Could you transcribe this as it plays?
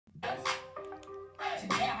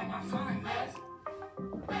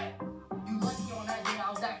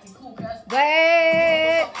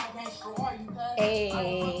Wait.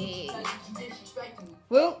 Hey.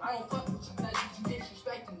 Whoop.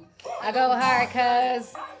 I go hard,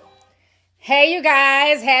 cuz. Hey, you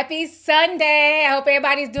guys. Happy Sunday. I hope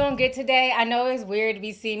everybody's doing good today. I know it's weird to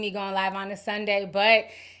be seeing me going live on a Sunday, but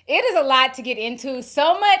it is a lot to get into.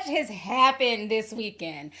 So much has happened this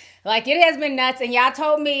weekend. Like, it has been nuts. And y'all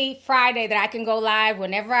told me Friday that I can go live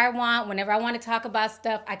whenever I want. Whenever I want to talk about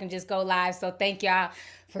stuff, I can just go live. So thank y'all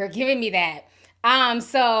for giving me that.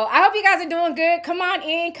 So I hope you guys are doing good. Come on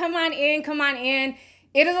in, come on in, come on in.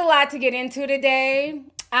 It is a lot to get into today.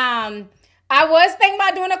 I was thinking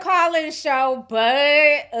about doing a call-in show,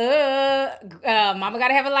 but mama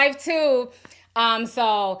gotta have a life too.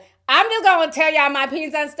 So I'm just gonna tell y'all my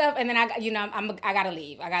opinions on stuff, and then I gotta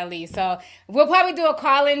leave. So we'll probably do a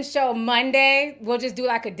call-in show Monday. We'll just do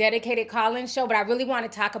like a dedicated call-in show, but I really want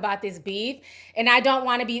to talk about this beef, and I don't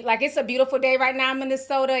want to be like, it's a beautiful day right now in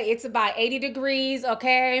Minnesota. It's about 80 degrees.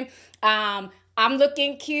 Okay. I'm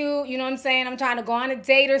looking cute, you know what I'm saying? I'm trying to go on a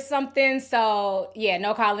date or something. So yeah,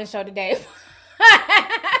 no call-in show today.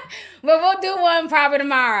 But we'll do one probably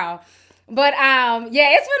tomorrow. But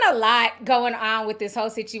yeah, it's been a lot going on with this whole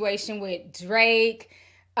situation with Drake.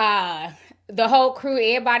 The whole crew,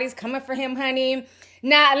 everybody's coming for him, honey.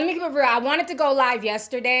 Now, let me keep it real. I wanted to go live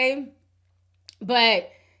yesterday, but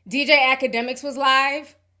DJ Academics was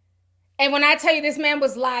live. And when I tell you this man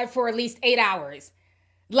was live for at least 8 hours,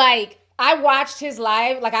 like, I watched his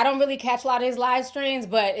live. Like, I don't really catch a lot of his live streams,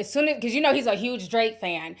 but as soon as, because you know he's a huge Drake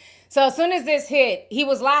fan. So as soon as this hit, he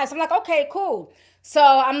was live. So I'm like, okay, cool. So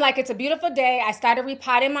I'm like, it's a beautiful day. I started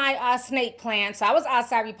repotting my snake plants. So I was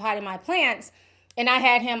outside repotting my plants, and I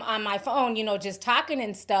had him on my phone, you know, just talking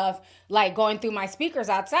and stuff, like going through my speakers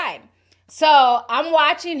outside. So I'm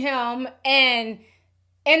watching him, and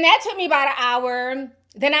that took me about an hour.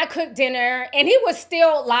 Then I cooked dinner, and he was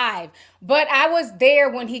still live. But I was there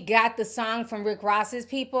when he got the song from Rick Ross's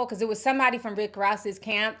people, because it was somebody from Rick Ross's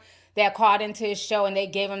camp that called into his show, and they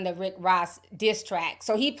gave him the Rick Ross diss track.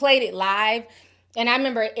 So he played it live, and I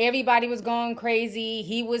remember everybody was going crazy.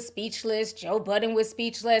 He was speechless. Joe Budden was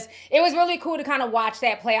speechless. It was really cool to kind of watch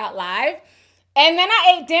that play out live. And then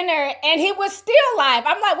I ate dinner, and he was still live.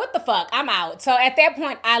 I'm like, what the fuck? I'm out. So at that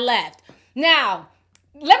point, I left. Now,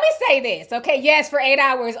 let me say this, okay? Yes, for 8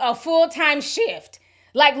 hours, a full-time shift.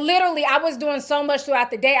 Like, literally, I was doing so much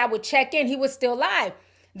throughout the day. I would check in. He was still live.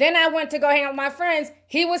 Then I went to go hang out with my friends.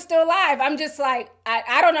 He was still live. I'm just like,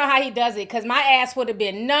 I don't know how he does it, because my ass would have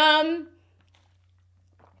been numb,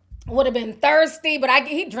 would have been thirsty, but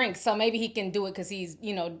he drinks, so maybe he can do it because he's,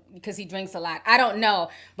 you know, because he drinks a lot. I don't know.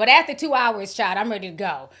 But after 2 hours, child, I'm ready to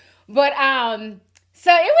go. But,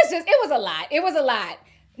 so it was a lot. It was a lot.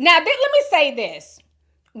 Now, let me say this.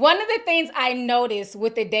 One of the things I noticed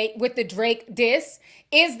with the Drake diss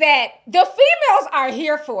is that the females are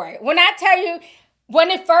here for it. When I tell you, when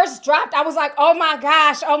it first dropped, I was like, oh my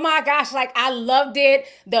gosh. Like, I loved it.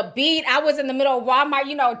 The beat, I was in the middle of Walmart,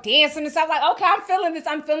 you know, dancing and stuff. Like, okay, I'm feeling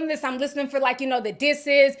this. I'm listening for, like, you know, the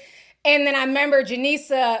disses. And then I remember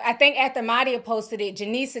Janisa, I think after Madia posted it,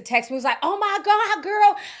 Janisa texted me, was like, oh my God,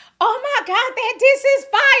 girl. Oh my God, that diss is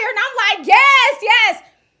fire. And I'm like, yes.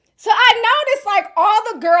 So I noticed, like,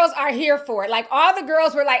 all the girls are here for it. Like, all the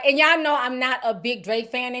girls were like, and y'all know I'm not a big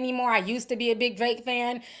Drake fan anymore. I used to be a big Drake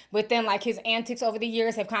fan, but then, like, his antics over the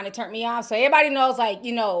years have kind of turned me off. So everybody knows, like,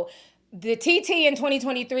 you know, the TT in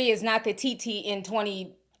 2023 is not the TT in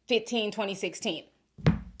 2015, 2016.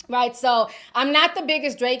 Right, so I'm not the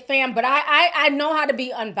biggest Drake fan, but I know how to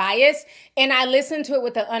be unbiased, and I listen to it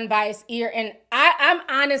with an unbiased ear, and I'm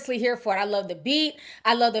honestly here for it. I love the beat.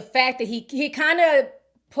 I love the fact that he kind of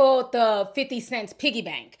pulled the 50 cents piggy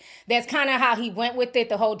bank. That's kind of how he went with it,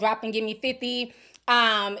 the whole drop and give me 50.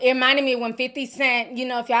 It reminded me of when 50 Cent, you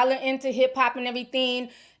know, if y'all are into hip hop and everything,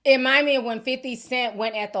 it reminded me of when 50 Cent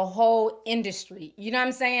went at the whole industry. You know what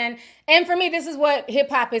I'm saying? And for me, this is what hip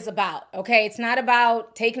hop is about, okay? It's not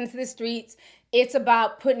about taking to the streets. It's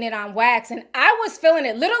about putting it on wax. And I was feeling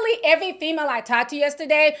it. Literally every female I talked to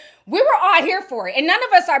yesterday, we were all here for it. And none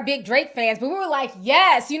of us are big Drake fans, but we were like,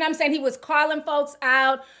 yes. You know what I'm saying? He was calling folks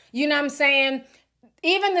out. You know what I'm saying?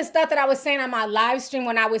 Even the stuff that I was saying on my live stream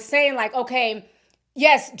when I was saying, like, okay,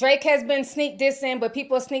 yes, Drake has been sneak dissing, but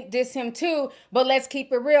people sneak diss him too. But let's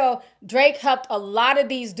keep it real. Drake helped a lot of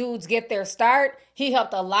these dudes get their start. He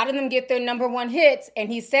helped a lot of them get their #1 hits. And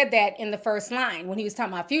he said that in the first line when he was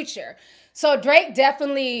talking about Future. So Drake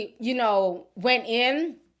definitely, you know, went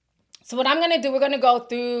in. So what I'm going to do, we're going to go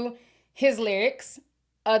through his lyrics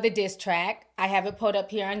of the diss track. I have it pulled up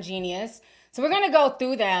here on Genius. So we're going to go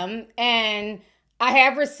through them. And I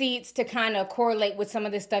have receipts to kind of correlate with some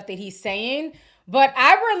of the stuff that he's saying. But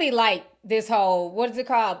I really like this whole, what is it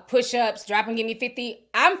called? Push-ups, drop and give me 50.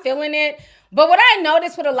 I'm feeling it. But what I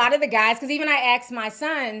noticed with a lot of the guys, because even I asked my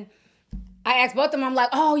son, I asked both of them, I'm like,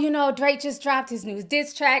 oh, you know, Drake just dropped his new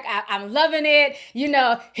diss track. I'm loving it. You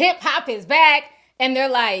know, hip hop is back. And they're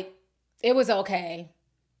like, it was okay.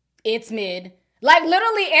 It's mid. Like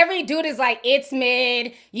literally every dude is like, it's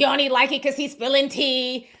mid. You only like it because he's spilling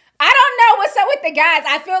tea. I don't know what's up with the guys.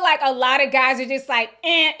 I feel like a lot of guys are just like,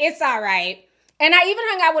 it's all right. And I even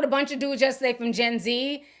hung out with a bunch of dudes yesterday from Gen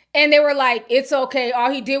Z, and they were like, it's okay.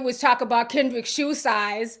 All he did was talk about Kendrick's shoe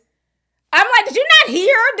size. I'm like, did you not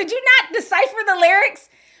hear? Did you not decipher the lyrics?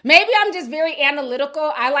 Maybe I'm just very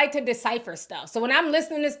analytical. I like to decipher stuff. So when I'm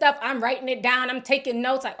listening to stuff, I'm writing it down. I'm taking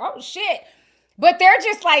notes like, oh, shit. But they're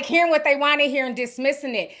just like hearing what they want to hear and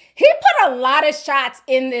dismissing it. He put a lot of shots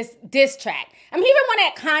in this diss track. I mean, he even went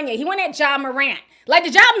at Kanye. He went at Ja Morant. Like,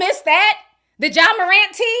 did y'all miss that? The Ja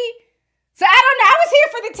Morant tea? So I don't know. I was here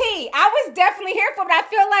for the tea. I was definitely here for it. But I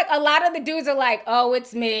feel like a lot of the dudes are like, oh,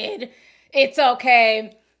 it's mid. It's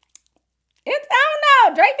okay. I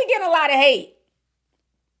don't know. Drake be getting a lot of hate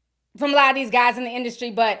from a lot of these guys in the industry.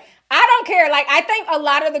 But I don't care. Like, I think a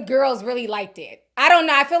lot of the girls really liked it. I don't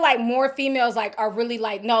know. I feel like more females like are really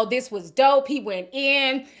like, no, this was dope. He went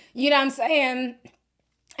in. You know what I'm saying?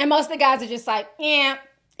 And most of the guys are just like, yeah,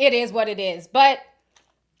 it is what it is. But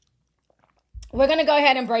we're going to go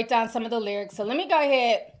ahead and break down some of the lyrics. So let me go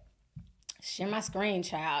ahead, share my screen,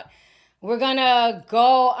 child. We're going to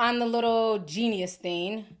go on the little genius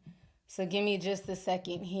thing. So give me just a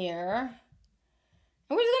second here.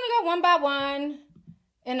 And we're just going to go one by one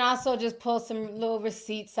and also just pull some little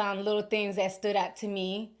receipts on little things that stood out to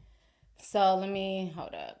me. So let me,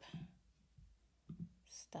 hold up.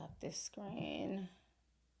 Stop this screen.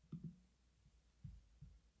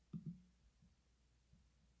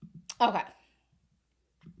 Okay.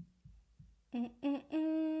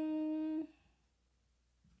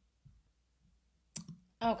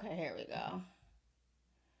 Okay, here we go.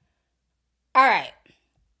 All right.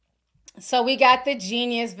 So we got the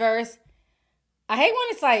genius verse. I hate when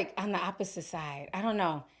it's like on the opposite side. I don't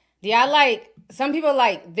know. Do y'all like, some people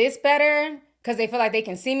like this better because they feel like they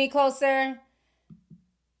can see me closer.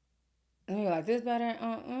 Maybe like this better.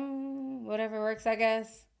 Whatever works, I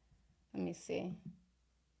guess. Let me see.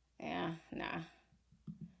 Yeah, nah.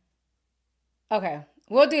 Okay,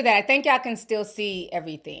 we'll do that. I think y'all can still see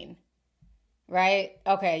everything, right?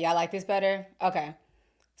 Okay, y'all like this better? Okay.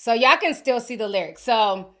 So y'all can still see the lyrics.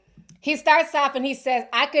 So he starts off and he says,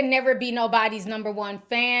 I could never be nobody's #1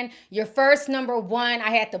 fan. Your first #1, I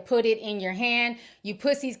had to put it in your hand. You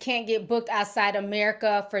pussies can't get booked outside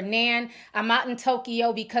America for Nan. I'm out in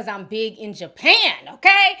Tokyo because I'm big in Japan,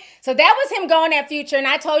 okay? So that was him going at Future. And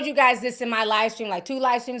I told you guys this in my live stream, like 2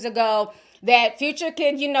 live streams ago, that Future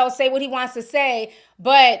can, you know, say what he wants to say,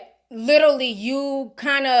 but literally you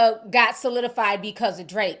kind of got solidified because of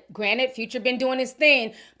Drake. Granted, Future been doing his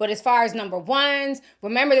thing, but as far as #1s,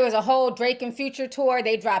 remember there was a whole Drake and Future tour.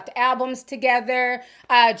 They dropped albums together.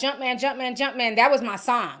 Jumpman, Jumpman, Jumpman. That was my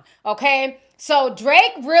song, okay? So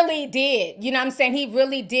Drake really did, you know what I'm saying? He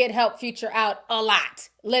really did help Future out a lot.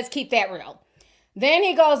 Let's keep that real. Then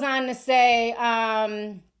he goes on to say,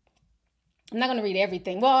 I'm not going to read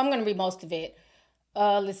everything. Well, I'm going to read most of it.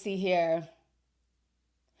 Let's see here.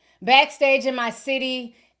 Backstage in my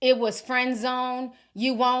city, it was friend zone.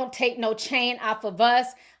 You won't take no chain off of us.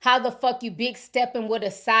 How the fuck you big stepping with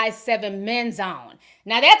a size 7 men's on?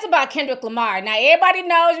 Now that's about Kendrick Lamar. Now everybody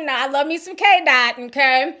knows, you know, I love me some K-Dot,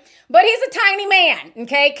 okay? But he's a tiny man,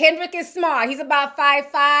 okay? Kendrick is small. He's about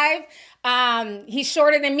 5'5". He's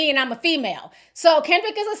shorter than me and I'm a female. So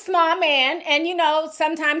Kendrick is a small man and, you know,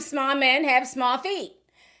 sometimes small men have small feet.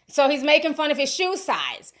 So he's making fun of his shoe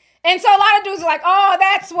size. And so a lot of dudes are like, oh,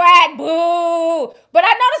 that's swag, boo. But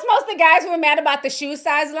I noticed most of the guys who were mad about the shoe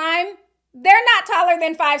size line, they're not taller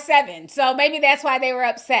than 5'7". So maybe that's why they were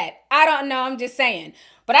upset. I don't know. I'm just saying.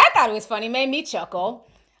 But I thought it was funny. It made me chuckle.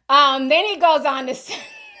 Then he goes on to say,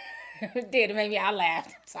 it did. Maybe I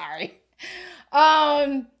laughed. Sorry.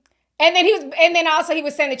 And then also he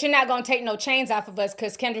was saying that you're not going to take no chains off of us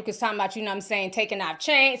because Kendrick was talking about, you know what I'm saying, taking off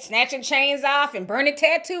chains, snatching chains off and burning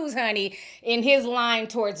tattoos, honey, in his line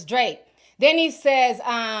towards Drake. Then he says,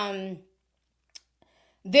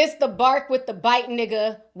 this the bark with the bite,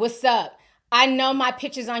 nigga. What's up? I know my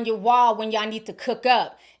pictures on your wall when y'all need to cook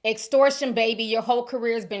up. Extortion, baby, your whole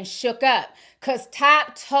career's been shook up. Because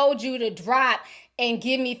Top told you to drop and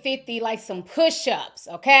give me 50 like some push-ups,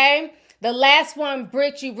 okay? The last one,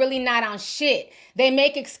 Brick, you really not on shit. They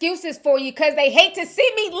make excuses for you because they hate to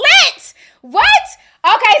see me lit. What?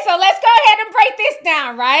 Okay, so let's go ahead and break this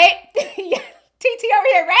on, right? TT over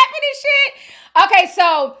here rapping and shit. Okay,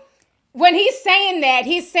 so when he's saying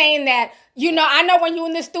that, you know, I know when you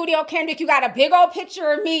in the studio, Kendrick, you got a big old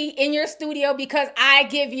picture of me in your studio because I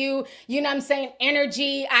give you, you know what I'm saying,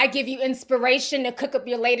 energy. I give you inspiration to cook up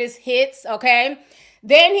your latest hits, okay?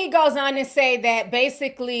 Then he goes on to say that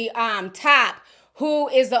basically Top, who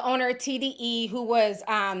is the owner of TDE, who was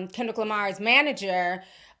Kendrick Lamar's manager,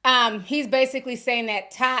 he's basically saying that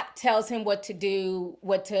Top tells him what to do,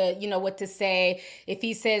 what to say. If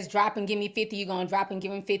he says drop and give me 50, you're going to drop and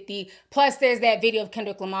give him 50. Plus there's that video of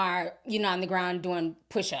Kendrick Lamar, you know, on the ground doing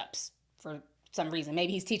push-ups for some reason.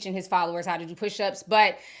 Maybe he's teaching his followers how to do push-ups,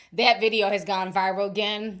 but that video has gone viral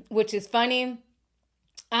again, which is funny.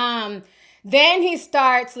 Then he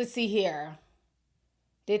starts, let's see here.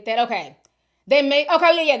 Okay.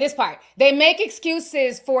 This part. They make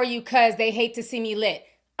excuses for you because they hate to see me lit.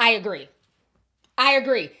 I agree.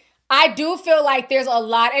 I do feel like there's a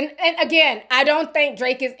lot, and again, I don't think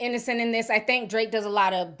Drake is innocent in this. I think Drake does a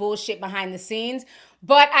lot of bullshit behind the scenes,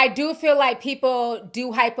 but I do feel like people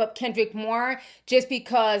do hype up Kendrick more just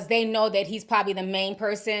because they know that he's probably the main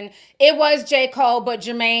person. It was J. Cole, but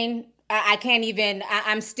Jermaine,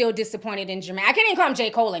 I'm still disappointed in Jermaine. I can't even call him J.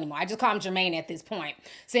 Cole anymore. I just call him Jermaine at this point.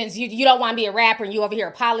 Since you don't want to be a rapper and you over here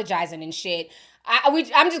apologizing and shit, I'm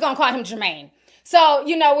just going to call him Jermaine. So,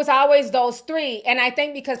 you know, it was always those three. And I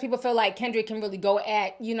think because people feel like Kendrick can really go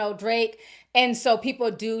at, you know, Drake. And so people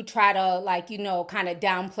do try to, like, you know, kind of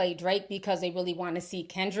downplay Drake because they really want to see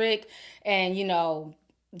Kendrick and, you know,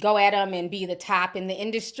 go at him and be the top in the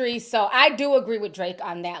industry. So I do agree with Drake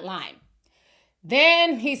on that line.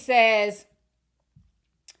 Then he says,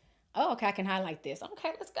 oh, okay, I can highlight this. Okay,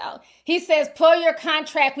 let's go. He says, pull your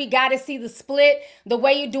contract. We got to see the split. The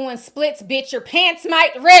way you're doing splits, bitch, your pants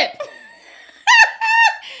might rip.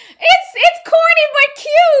 It's corny but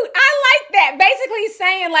cute. I like that. Basically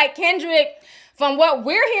saying like Kendrick, from what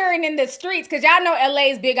we're hearing in the streets, because y'all know LA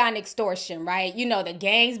is big on extortion, right? You know, the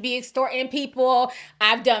gangs be extorting people.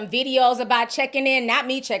 I've done videos about checking in, not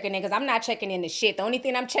me checking in, because I'm not checking in to shit. The only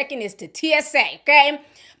thing I'm checking is to TSA, okay?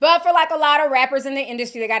 But for like a lot of rappers in the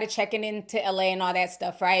industry, they got to check in to LA and all that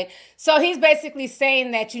stuff, right? So he's basically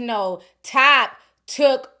saying that, you know, Top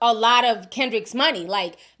took a lot of Kendrick's money.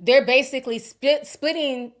 Like, they're basically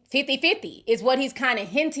splitting 50-50 is what he's kind of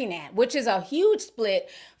hinting at, which is a huge split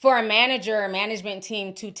for a manager or management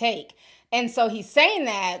team to take. And so he's saying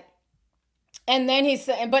that. And then he's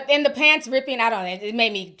saying, but in the pants ripping, I don't know, it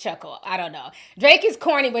made me chuckle. I don't know. Drake is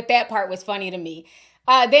corny, but that part was funny to me.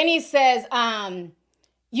 Then he says,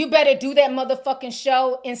 you better do that motherfucking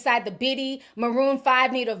show inside the biddy. Maroon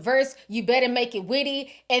 5 need a verse. You better make it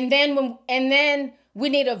witty. And then we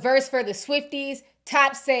need a verse for the Swifties.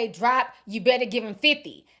 Top say drop. You better give him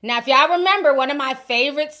 50. Now, if y'all remember, one of my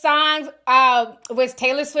favorite songs was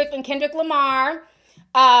Taylor Swift and Kendrick Lamar.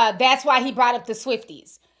 That's why he brought up the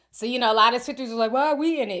Swifties. So, you know, a lot of Swifties were like, why are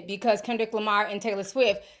we in it? Because Kendrick Lamar and Taylor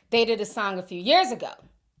Swift, they did a song a few years ago.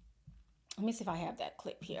 Let me see if I have that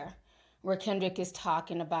clip here where Kendrick is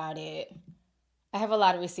talking about it. I have a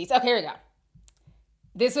lot of receipts. Okay, here we go.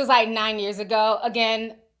 This was like 9 years ago.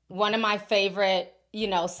 Again, one of my favorite, you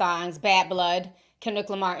know, songs, Bad Blood, Kendrick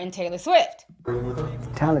Lamar and Taylor Swift.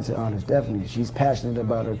 Talented artist, definitely. She's passionate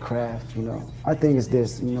about her craft, you know. I think it's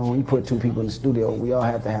this, you know, when you put two people in the studio, we all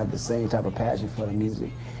have to have the same type of passion for the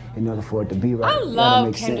music in order for it to be right. I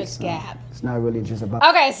love Kendrick's gap. It's not really just about...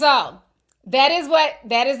 Okay, so that is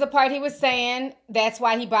the part he was saying. That's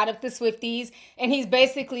why he brought up the Swifties. And he's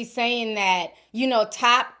basically saying that, you know,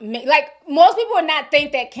 Top, like most people would not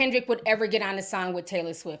think that Kendrick would ever get on a song with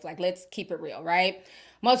Taylor Swift. Like, let's keep it real, right?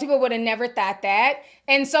 Most people would have never thought that.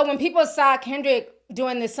 And so when people saw Kendrick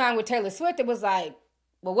doing this song with Taylor Swift, it was like,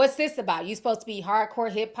 well, what's this about? You supposed to be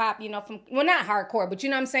hardcore hip hop, you know, well, not hardcore, but you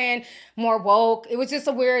know what I'm saying? More woke. It was just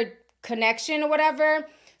a weird connection or whatever.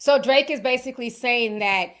 So Drake is basically saying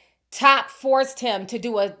that Top forced him to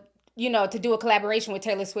do a collaboration with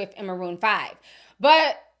Taylor Swift and Maroon 5.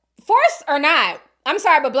 But forced or not, I'm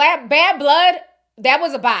sorry, but Bad Blood, that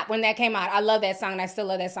was a bop when that came out. I love that song and I still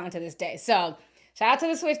love that song to this day. So shout out to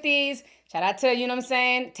the Swifties. Shout out to, you know what I'm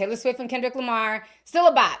saying, Taylor Swift and Kendrick Lamar. Still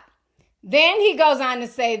a bop. Then he goes on to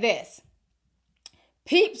say this.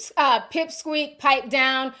 Pip squeak, pipe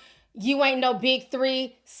down. You ain't no big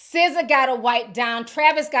three. SZA got to wipe down.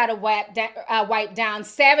 Travis got to wipe down.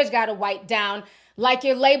 Savage got to wipe down. Like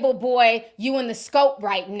your label boy, you in the scope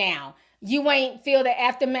right now. You ain't feel the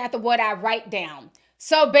aftermath of what I write down.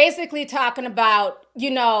 So basically talking about, you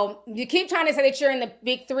keep trying to say that you're in the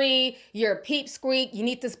big three, you're a peep squeak, you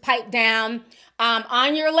need this pipe down.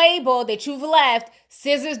 On your label that you've left,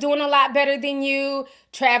 SZA's doing a lot better than you.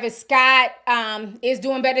 Travis Scott is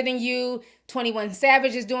doing better than you. 21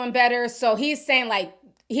 Savage is doing better. So he's saying like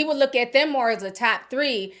he would look at them more as a top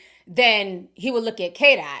three than he would look at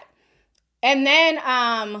K-Dot. And then,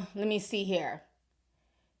 let me see here.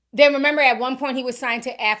 Then remember at one point he was signed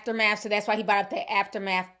to Aftermath, so that's why he brought up the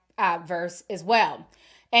Aftermath verse as well.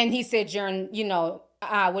 And he said, you're in,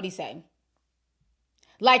 what'd he say?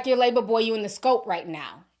 Like your label boy, you in the scope right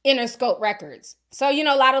now. Interscope Records. So, a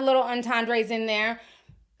lot of little entendres in there.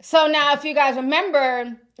 So now if you guys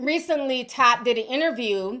remember, recently Top did an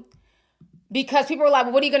interview because people were like,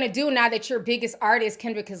 well, what are you going to do now that your biggest artist,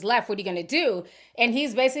 Kendrick, has left? What are you going to do? And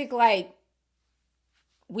he's basically like,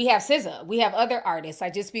 we have SZA. We have other artists.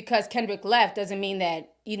 Like, just because Kendrick left doesn't mean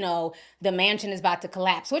that, the mansion is about to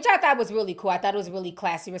collapse, which I thought was really cool. I thought it was a really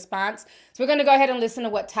classy response. So we're going to go ahead and listen to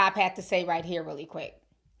what Top had to say right here really quick.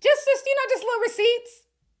 Just little receipts.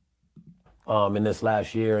 In this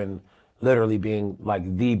last year and literally being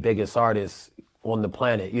like the biggest artist on the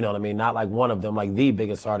planet, you know what I mean? Not like one of them, like the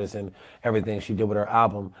biggest artist in everything she did with her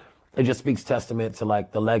album. It just speaks testament to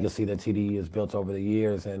like the legacy that TDE has built over the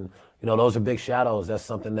years. And, those are big shadows. That's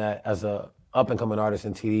something that as a up and coming artist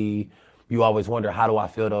in TDE, you always wonder, how do I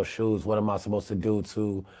fill those shoes? What am I supposed to do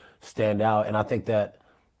to stand out? And I think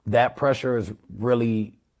that pressure is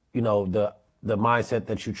really, the mindset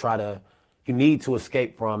that you need to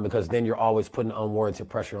escape from, because then you're always putting unwarranted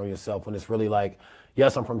pressure on yourself when it's really like,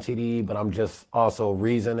 yes, I'm from TDE, but I'm just also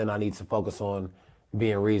Reason, and I need to focus on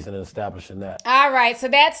being Reason and establishing that. All right, so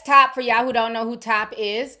that's Top for y'all who don't know who Top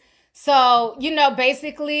is. So,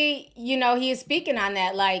 basically, he is speaking on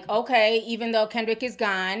that. Like, okay, even though Kendrick is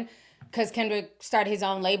gone, because Kendrick started his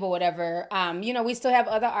own label, whatever, we still have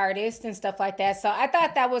other artists and stuff like that. So I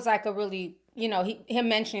thought that was like a really, him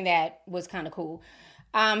mentioning that was kind of cool.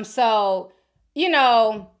 So,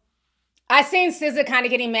 I seen SZA kind of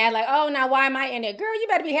getting mad, like, oh, now why am I in it? Girl, you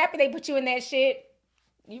better be happy they put you in that shit.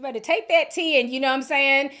 You better take that tea, and you know what I'm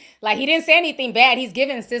saying? Like, he didn't say anything bad. He's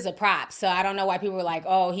giving SZA props. So I don't know why people were like,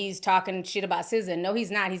 oh, he's talking shit about SZA. No,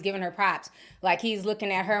 he's not. He's giving her props. Like, he's looking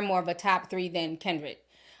at her more of a top three than Kendrick.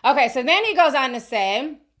 Okay, so then he goes on to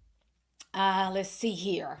say, let's see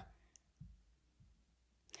here.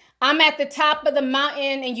 I'm at the top of the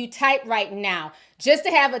mountain and you type right now. Just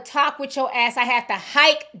to have a talk with your ass, I have to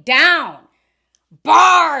hike down.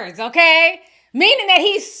 Bars, okay? Meaning that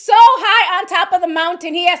he's so high on top of the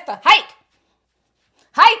mountain, he has to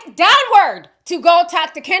hike downward to go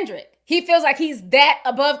talk to Kendrick. He feels like he's that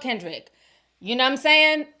above Kendrick. You know what I'm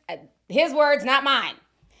saying? His words, not mine.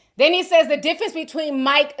 Then he says the difference between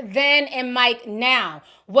Mike then and Mike now.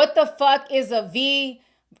 What the fuck is a V?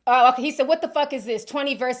 Okay, he said, what the fuck is this?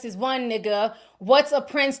 20 versus 1, nigga. What's a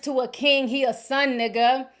prince to a king? He a son,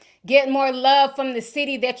 nigga. Get more love from the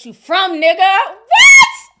city that you from, nigga. What?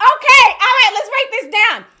 Okay, all right, let's break this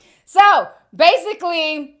down. So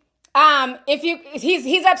basically,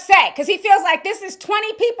 he's upset because he feels like this is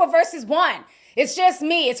 20 people versus 1. It's just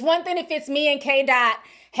me. It's one thing if it's me and K-Dot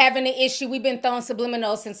having an issue. We've been throwing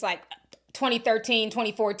subliminals since like 2013,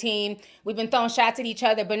 2014. We've been throwing shots at each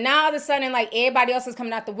other. But now all of a sudden, like, everybody else is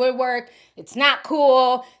coming out the woodwork. It's not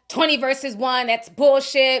cool. 20 versus 1, that's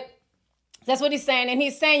bullshit. That's what he's saying. And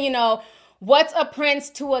he's saying, what's a prince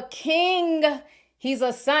to a king? He's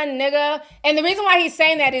a son, nigga. And the reason why he's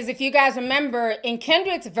saying that is, if you guys remember, in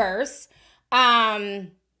Kendrick's verse,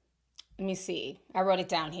 let me see. I wrote it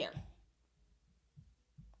down here.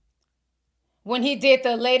 When he did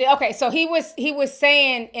the latest, okay, so he was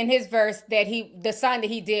saying in his verse that the song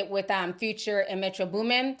that he did with Future and Metro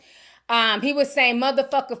Boomin, he was saying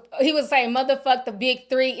motherfuck the big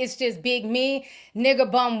three, it's just big me,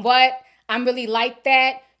 nigga bum what? I'm really like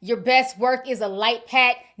that. Your best work is a light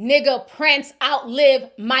pack. Nigga Prince outlived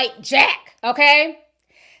Mike Jack, okay?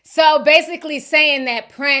 So basically saying that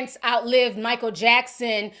Prince outlived Michael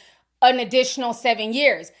Jackson an additional 7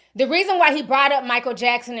 years. The reason why he brought up Michael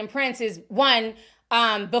Jackson and Prince is, one,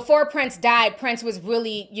 before Prince died, Prince was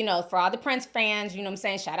really, for all the Prince fans, you know what I'm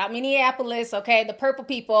saying? Shout out Minneapolis, okay? The purple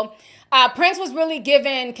people. Prince was really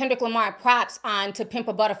giving Kendrick Lamar props on To Pimp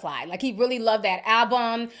a Butterfly. Like, he really loved that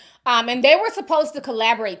album. And they were supposed to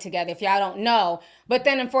collaborate together, if y'all don't know. But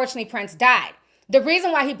then, unfortunately, Prince died. The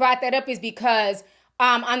reason why he brought that up is because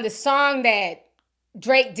on the song that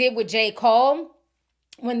Drake did with J. Cole,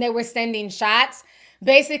 when they were sending shots,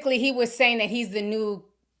 basically he was saying that he's the new,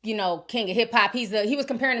 king of hip hop. He was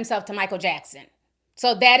comparing himself to Michael Jackson.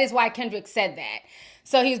 So that is why Kendrick said that.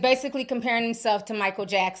 So he was basically comparing himself to Michael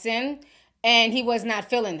Jackson. and he was not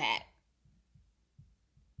feeling that.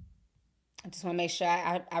 I just want to make sure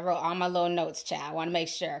I wrote all my little notes, child. I want to make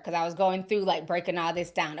sure because I was going through like breaking all this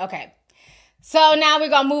down. Okay. So now we're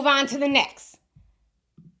going to move on to the next.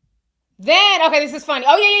 Then, okay, this is funny.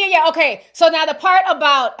 Oh, yeah. Okay. So now the part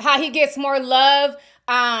about how he gets more love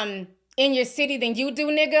in your city than you do,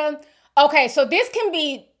 nigga. Okay, so this can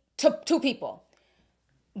be two people.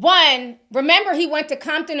 One, remember he went to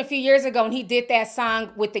Compton a few years ago and he did that song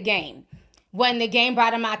with The Game. When The Game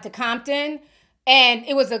brought him out to Compton. And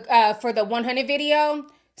it was for the 100 video.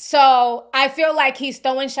 So I feel like he's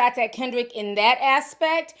throwing shots at Kendrick in that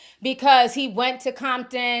aspect because he went to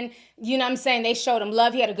Compton. You know what I'm saying? They showed him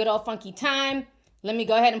love. He had a good old funky time. Let me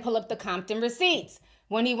go ahead and pull up the Compton receipts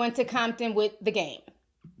when he went to Compton with The Game.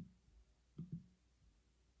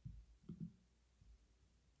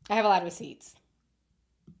 I have a lot of receipts.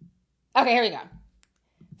 Okay, here we go.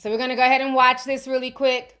 So we're going to go ahead and watch this really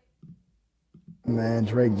quick. Man,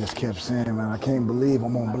 Drake just kept saying, man, I can't believe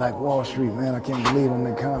I'm on Black Wall Street, man. I can't believe I'm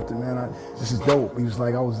in Compton, man. This is dope. He was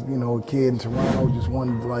like, I was, a kid in Toronto, just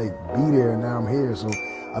wanted to, like, be there, and now I'm here. So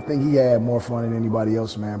I think he had more fun than anybody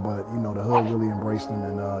else, man. But, the hood really embraced him,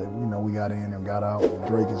 and, we got in and got out. And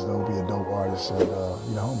Drake is dope. He a dope artist, and,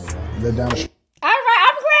 homie, man. Let down. All right,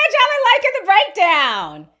 I'm glad y'all are liking the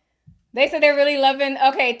breakdown. They said they're really loving,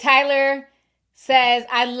 okay, Tyler says,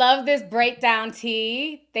 I love this breakdown,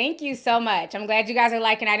 T. Thank you so much. I'm glad you guys are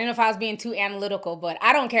liking it. I didn't know if I was being too analytical, but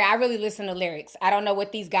I don't care. I really listen to lyrics. I don't know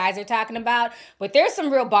what these guys are talking about, but there's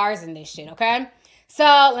some real bars in this shit, okay?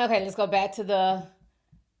 So, okay, let's go back to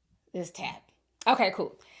this tab. Okay,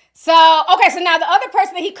 cool. So now the other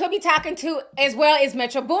person that he could be talking to as well is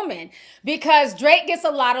Metro Boomin, because Drake gets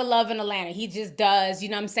a lot of love in Atlanta. He just does, you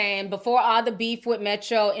know what I'm saying? Before all the beef with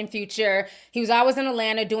Metro and Future, he was always in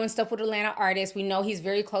Atlanta doing stuff with Atlanta artists. We know he's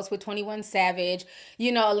very close with 21 Savage.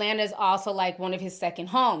 Atlanta is also like one of his second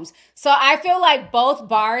homes. So I feel like both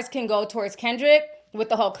bars can go towards Kendrick with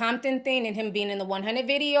the whole Compton thing and him being in the 100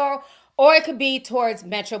 video, or it could be towards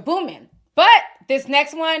Metro Boomin. But this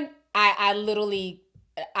next one,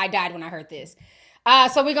 I died when I heard this.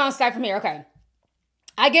 So we're going to start from here. Okay.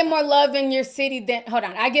 I get more love in your city than,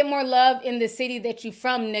 I get more love in the city that you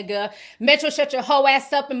from, nigga. Metro, shut your hoe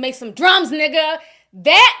ass up and make some drums, nigga.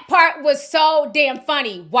 That part was so damn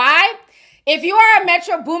funny. Why? If you are a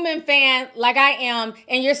Metro Boomin fan, like I am,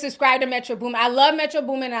 and you're subscribed to Metro Boomin, I love Metro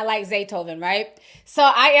Boomin, and I like Zaytoven, right? So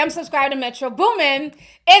I am subscribed to Metro Boomin.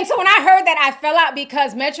 And so when I heard that, I fell out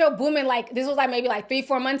because Metro Boomin, this was maybe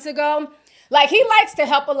 3-4 months ago. He likes to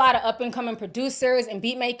help a lot of up-and-coming producers and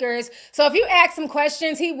beat makers. So if you ask him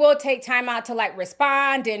questions, he will take time out to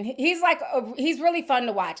respond. And he's really fun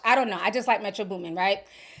to watch. I don't know. I just like Metro Boomin, right?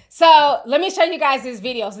 So let me show you guys this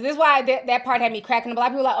video. So this is why that part had me cracking up. A lot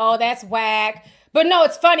of people are like, oh, that's whack. But no,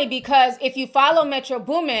 it's funny because if you follow Metro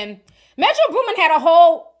Boomin had a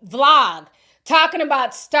whole vlog talking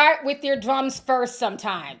about start with your drums first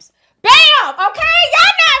sometimes. Bam! Okay,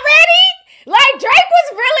 y'all not ready? Drake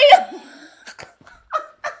was really...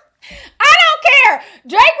 I don't care.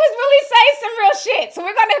 Drake was really saying some real shit. So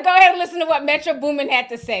we're going to go ahead and listen to what Metro Boomin had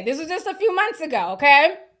to say. This was just a few months ago,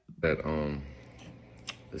 okay? At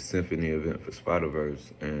the symphony event for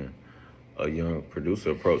Spider-Verse, and a young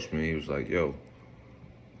producer approached me. He was like, yo,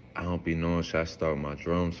 I don't be knowing, should I start my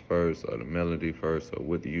drums first or the melody first, or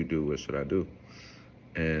what do you do? What should I do?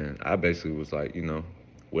 And I basically was like,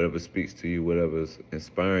 whatever speaks to you, whatever's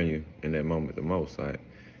inspiring you in that moment the most.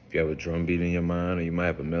 If you have a drum beat in your mind, or you might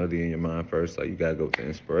have a melody in your mind first, you gotta go with the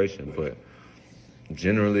inspiration. But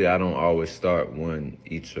generally, I don't always start one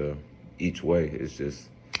each way. It's just...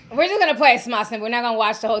 We're just gonna play a small snippet. We're not gonna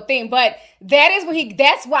watch the whole thing, but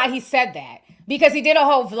that's why he said that. Because he did a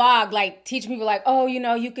whole vlog, teaching people oh,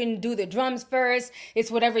 you can do the drums first.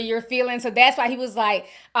 It's whatever you're feeling. So that's why he was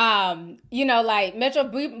Metro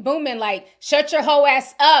Boomin, shut your hoe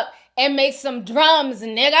ass up and make some drums,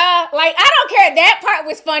 nigga. I don't care. That part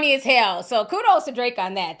was funny as hell. So kudos to Drake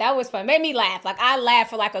on that. That was fun. Made me laugh. I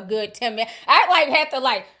laughed for a good 10 minutes. I had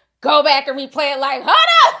to go back and replay it hold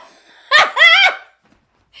up.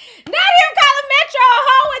 Not him calling Metro a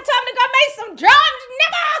hoe and telling him to go make some drums,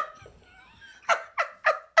 nigga.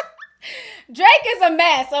 Drake is a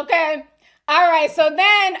mess, okay? All right, so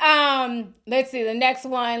then, let's see, the next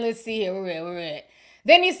one. Let's see here. We're at.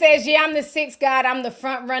 Then he says, yeah, I'm the sixth god. I'm the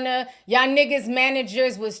front runner. Y'all niggas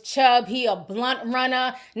managers was Chubb. He a blunt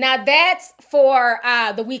runner. Now, that's for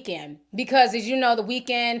The Weeknd. Because, as you know, The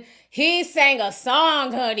Weeknd, he sang a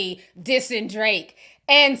song, honey, dissing Drake.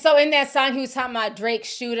 And so in that song, he was talking about Drake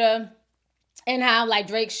Shooter. And how,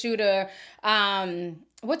 Drake Shooter,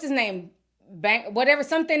 what's his name? whatever,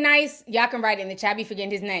 something nice. Y'all can write it in the chat. I be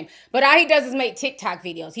forgetting his name. But all he does is make TikTok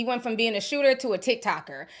videos. He went from being a shooter to a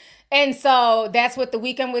TikToker. And so that's what The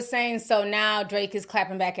Weeknd was saying. So now Drake is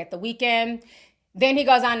clapping back at The Weeknd. Then he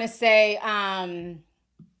goes on to say,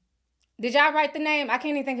 did y'all write the name? I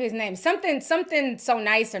can't even think of his name. Something so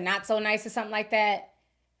nice or not so nice or something like that.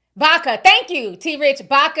 Baka. Thank you, T-Rich.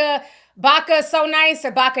 Baka so nice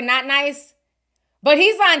or Baka not nice. But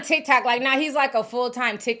he's on TikTok. Like, now he's like a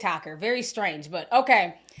full-time TikToker. Very strange, but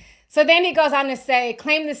okay. So then he goes on to say,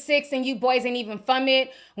 claim the 6 and you boys ain't even from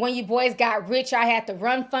it. When you boys got rich, I had to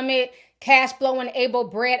run from it. Cash blowing, able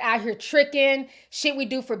bread out here tricking. Shit we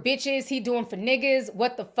do for bitches, he doing for niggas.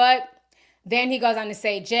 What the fuck? Then he goes on to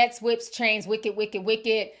say, jets, whips, trains, wicked, wicked,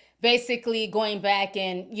 wicked. Basically going back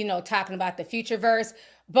and, you know, talking about the future verse.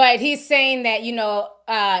 But he's saying that, you know,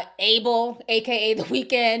 Abel, a.k.a. The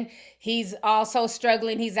Weeknd, he's also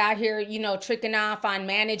struggling. He's out here, you know, tricking off on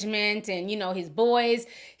management and, you know, his boys.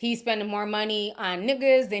 He's spending more money on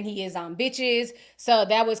niggas than he is on bitches. So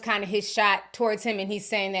that was kind of his shot towards him. And he's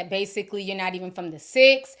saying that basically you're not even from the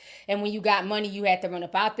 6. And when you got money, you had to run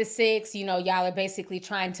about the 6. You know, y'all are basically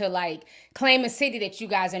trying to, like, claim a city that you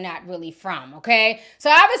guys are not really from, okay? So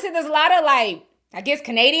obviously there's a lot of, like, I guess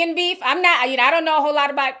Canadian beef. I don't know a whole lot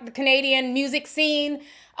about the Canadian music scene.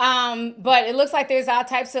 But it looks like there's all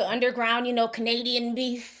types of underground, you know, Canadian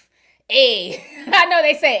beef. I know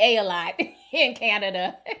they say a lot in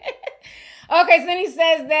Canada. Okay, so then he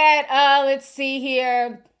says that, let's see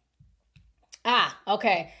here.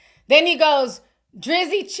 Okay. Then he goes,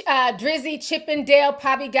 Drizzy Chippendale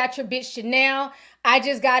probably got your bitch Chanel. I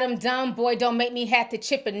just got him dumb, boy, don't make me have to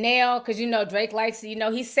chip a nail. Because, you know, Drake likes, you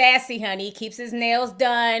know, he's sassy, honey. He keeps his nails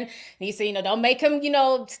done. And he said, you know, don't make him, you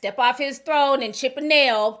know, step off his throne and chip a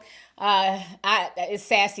nail. It's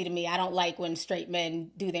sassy to me. I don't like when straight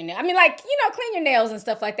men do their nails. I mean, like, you know, clean your nails and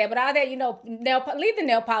stuff like that. But all that, you know, leave the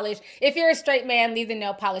nail polish. If you're a straight man, leave the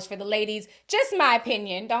nail polish for the ladies. Just my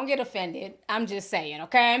opinion. Don't get offended. I'm just saying,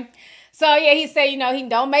 okay? So, yeah, he said, you know, he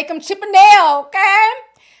don't make him chip a nail, okay?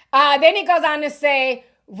 Then he goes on to say,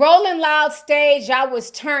 Rolling Loud stage, y'all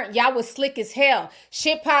was turned, y'all was slick as hell.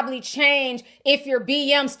 Shit probably change if your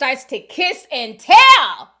BM starts to kiss and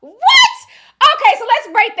tell. What? Okay, so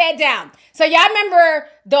let's break that down. So y'all remember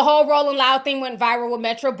the whole Rolling Loud thing went viral with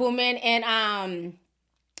Metro Boomin and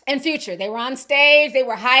Future. They were on stage, they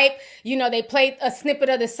were hype, you know, they played a snippet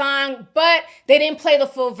of the song, but they didn't play the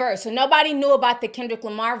full verse. So nobody knew about the Kendrick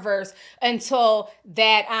Lamar verse until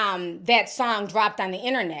that song dropped on the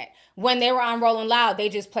internet. When they were on Rolling Loud, they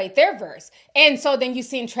just played their verse. And so then you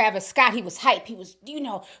seen Travis Scott, he was hype. He was, you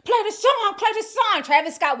know, play the song.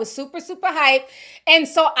 Travis Scott was super, super hype. And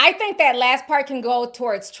so I think that last part can go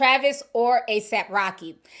towards Travis or A$AP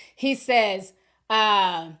Rocky. He says,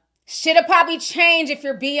 shit'll probably change if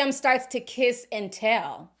your BM starts to kiss and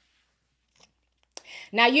tell.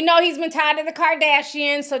 Now, you know he's been tied to the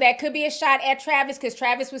Kardashians, so that could be a shot at Travis because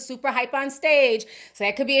Travis was super hype on stage. So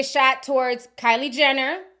that could be a shot towards Kylie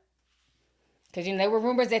Jenner because, you know, there were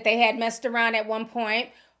rumors that they had messed around at one point.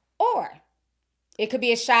 Or it could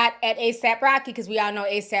be a shot at A$AP Rocky because we all know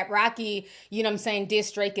A$AP Rocky, you know what I'm saying,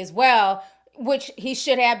 dissed Drake as well, which he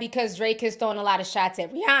should have because Drake has thrown a lot of shots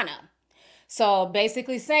at Rihanna. So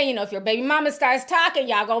basically saying, you know, if your baby mama starts talking,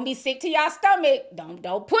 y'all gonna be sick to y'all stomach.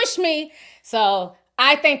 Don't push me. So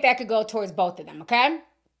I think that could go towards both of them, okay?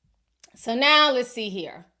 So now let's see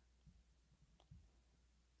here.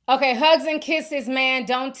 Okay, hugs and kisses, man.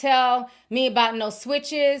 Don't tell me about no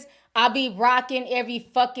switches. I'll be rocking every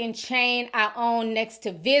fucking chain I own next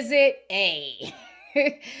to Visit. Ay.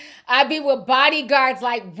 I be with bodyguards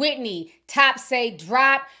like Whitney. Top say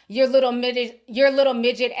drop. Your little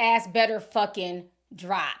midget ass better fucking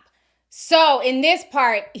drop. So in this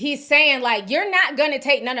part, he's saying like, you're not gonna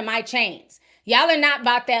take none of my chains. Y'all are not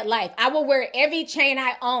about that life. I will wear every chain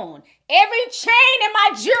I own. Every chain in my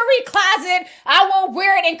jewelry closet, I will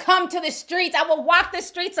wear it and come to the streets. I will walk the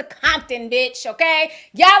streets of Compton, bitch, okay?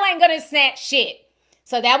 Y'all ain't gonna snatch shit.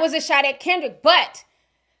 So that was a shot at Kendrick. But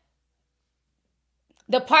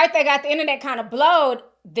the part that got the internet kind of blowed,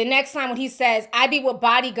 the next time when he says, I be with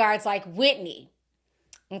bodyguards like Whitney.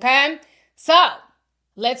 Okay? So,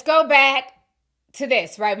 let's go back to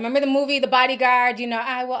this, right? Remember the movie, The Bodyguard? You know,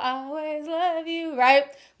 I will always love you, right?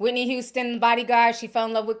 Whitney Houston, the bodyguard. She fell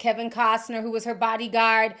in love with Kevin Costner, who was her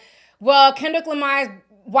bodyguard. Well, Kendrick Lamar's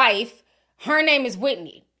wife, her name is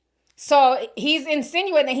Whitney. So, he's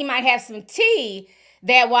insinuating that he might have some tea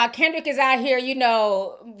that while Kendrick is out here, you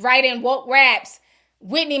know, writing woke raps,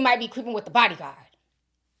 Whitney might be creeping with the bodyguard.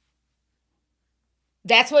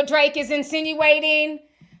 That's what Drake is insinuating.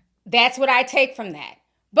 That's what I take from that.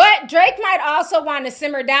 But Drake might also want to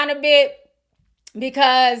simmer down a bit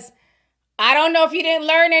because I don't know if you didn't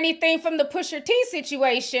learn anything from the Pusha T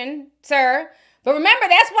situation, sir. But remember,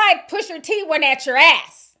 that's why Pusha T went at your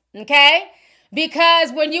ass, okay?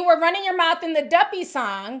 Because when you were running your mouth in the Duppy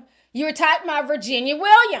song, you were talking about Virginia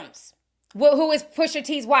Williams, who is Pusha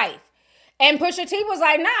T's wife. And Pusha T was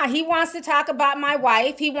like, nah, he wants to talk about my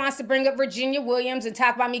wife. He wants to bring up Virginia Williams and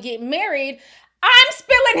talk about me getting married. I'm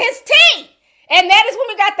spilling his tea. And that is when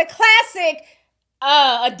we got the classic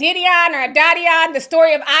Adidion or Adadion, the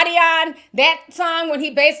story of Adion, that song when he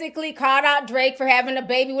basically called out Drake for having a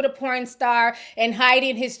baby with a porn star and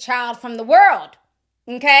hiding his child from the world.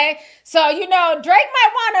 Okay? So, you know, Drake might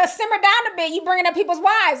want to simmer down a bit. You bringing up people's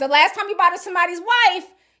wives. The last time you bought somebody's wife,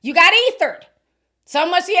 you got ethered. So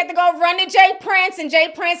much he had to go run to Jay Prince, and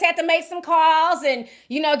Jay Prince had to make some calls and,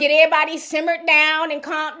 you know, get everybody simmered down and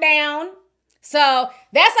calmed down. So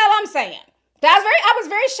that's all I'm saying. I was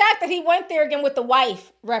very shocked that he went there again with the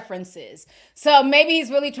wife references. So maybe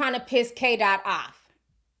he's really trying to piss K. Dot off.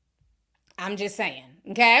 I'm just saying,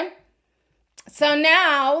 okay? So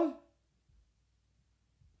now,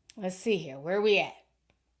 let's see here. Where are we at?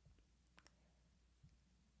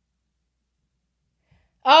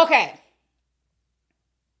 Okay.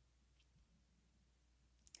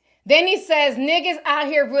 Then he says, niggas out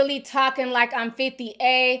here really talking like I'm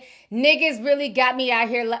 50A. Niggas really got me out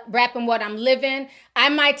here rapping what I'm living. I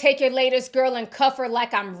might take your latest girl and cuff her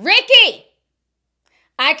like I'm Ricky.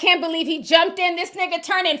 I can't believe he jumped in. This nigga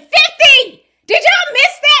turning 50. Did y'all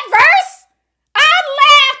miss that verse? I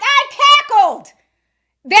laughed. I cackled.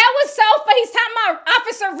 That was so funny. He's talking about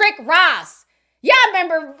Officer Rick Ross. Y'all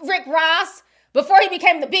remember Rick Ross? Before he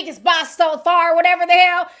became the biggest boss so far, whatever the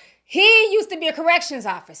hell. He used to be a corrections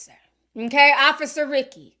officer, okay? Officer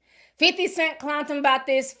Ricky. 50 Cent clowned him about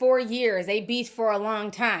this for years. They beefed for a long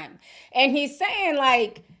time. And he's saying,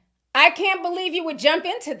 like, I can't believe you would jump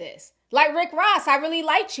into this. Like, Rick Ross, I really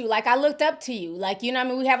liked you. Like, I looked up to you. Like, you know what I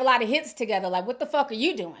mean? We have a lot of hits together. Like, what the fuck are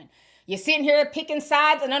you doing? You're sitting here picking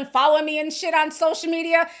sides and unfollowing me and shit on social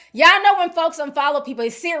media. Y'all know when folks unfollow people,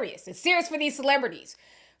 it's serious. It's serious for these celebrities.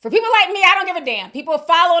 For people like me, I don't give a damn. People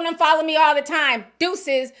follow and unfollow me all the time.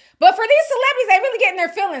 Deuces. But for these celebrities, they really get in their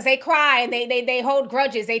feelings. They cry and they hold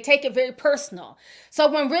grudges. They take it very personal.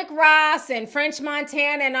 So when Rick Ross and French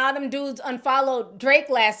Montana and all them dudes unfollowed Drake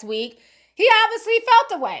last week, he obviously felt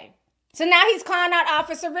the way. So now he's calling out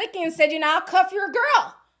Officer Ricky and said, you know, I'll cuff your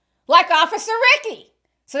girl like Officer Ricky.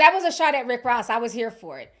 So that was a shot at Rick Ross. I was here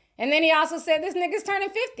for it. And then he also said, this nigga's turning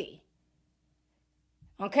 50.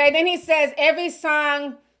 Okay, then he says every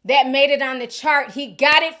song that made it on the chart, he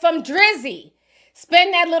got it from Drizzy.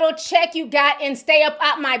 Spend that little check you got and stay up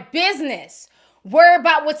out my business. Worry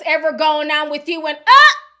about what's ever going on with you and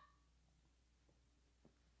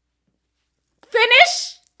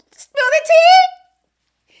finish? Spill the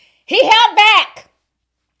tea? He held back.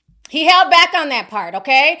 He held back on that part,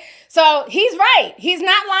 okay? So he's right. He's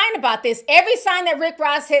not lying about this. Every sign that Rick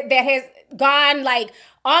Ross hit that has gone like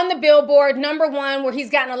on the Billboard #1, where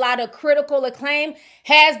he's gotten a lot of critical acclaim,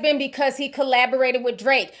 has been because he collaborated with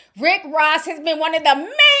Drake. Rick Ross has been one of the main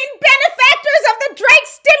benefactors of the Drake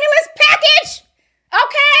stimulus package.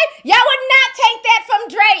 Okay? Y'all would not take that from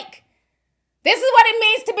Drake. This is what it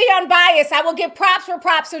means to be unbiased. I will give props where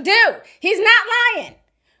props are due. He's not lying.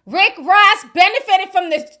 Rick Ross benefited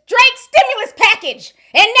from the Drake stimulus package,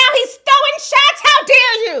 and now he's throwing shots. How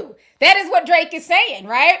dare you? That is what Drake is saying,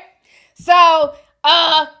 right? So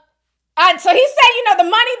he said, you know, the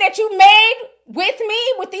money that you made with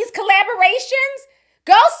me, with these collaborations,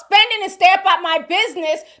 go spend it and stay up out my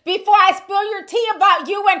business before I spill your tea about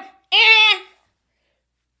you and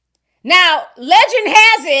Now, legend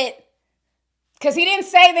has it, because he didn't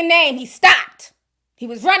say the name, he stopped. He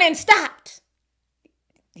was running and stopped.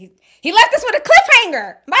 He left us with a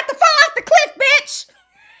cliffhanger. I'm about to fall off the cliff, bitch.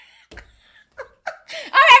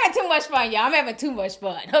 I'm having too much fun, y'all. I'm having too much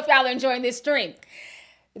fun. Hope y'all are enjoying this stream.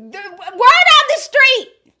 The word on the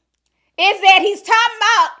street is that he's talking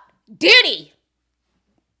about Diddy.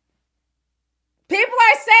 People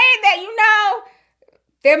are saying that, you know,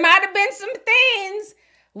 there might have been some things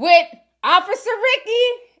with Officer Ricky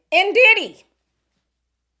and Diddy.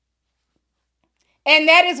 And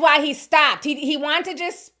that is why he stopped. He wanted to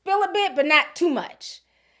just spill a bit, but not too much.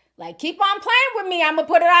 Like, keep on playing with me. I'm going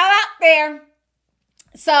to put it all out there.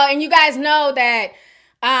 So, and you guys know that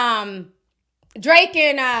Drake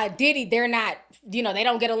and Diddy, they're not, you know, they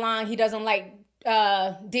don't get along. He doesn't like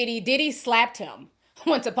Diddy. Diddy slapped him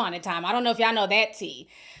once upon a time. I don't know if y'all know that tea.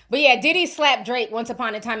 But yeah, Diddy slapped Drake once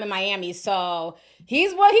upon a time in Miami. So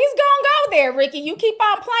he's going to go there, Ricky. You keep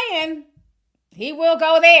on playing. He will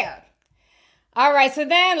go there. All right, so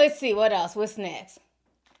then let's see. What else? What's next?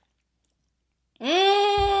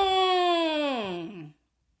 I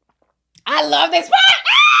love this part.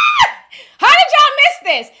 How did y'all miss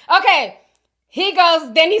this? Okay.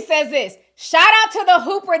 Then he says this. Shout out to the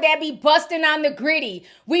hooper that be busting on the gritty.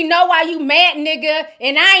 We know why you mad, nigga,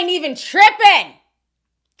 and I ain't even tripping.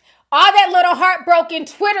 All that little heartbroken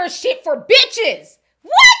Twitter shit for bitches.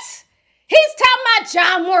 What? He's talking about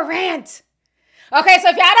John Morant. Okay, so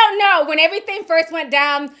if y'all don't know, when everything first went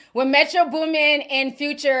down, when Metro Boomin and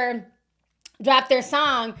Future dropped their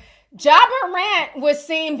song, John Morant was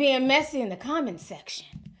seen being messy in the comment section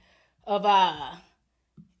of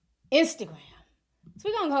Instagram. So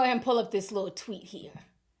we're going to go ahead and pull up this little tweet here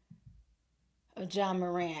of John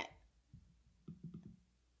Morant.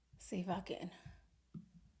 See if I can.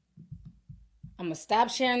 I'm going to stop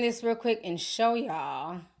sharing this real quick and show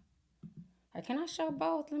y'all. Or can I show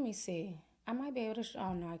both? Let me see. I might be able to show.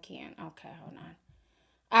 Oh, no, I can't. Okay, hold on.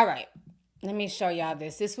 All right. Let me show y'all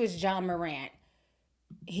this. This was John Morant.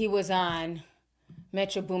 He was on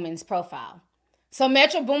Metro Boomin's profile. So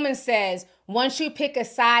Metro Boomin says, once you pick a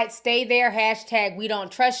side, stay there. Hashtag we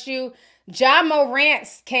don't trust you. John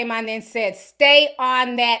Morant came on and said, stay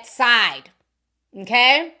on that side.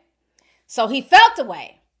 Okay? So he felt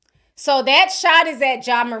away. So that shot is at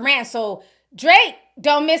John Morant. So Drake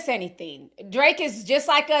don't miss anything. Drake is just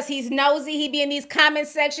like us. He's nosy. He be in these comment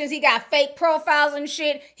sections. He got fake profiles and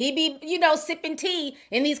shit. He be, sipping tea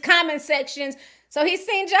in these comment sections. So he's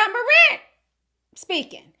seen John Morant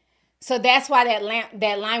speaking. So that's why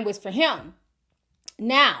that line was for him.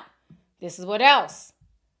 Now, this is what else.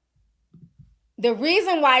 The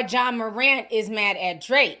reason why John Morant is mad at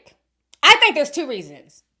Drake, I think there's two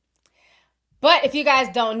reasons. But if you guys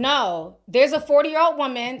don't know, there's a 40-year-old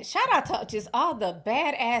woman. Shout out to just all the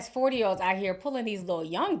badass 40-year-olds out here pulling these little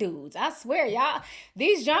young dudes. I swear, y'all,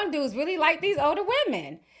 these young dudes really like these older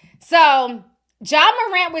women. So John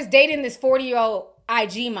Morant was dating this 40-year-old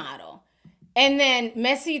IG model. And then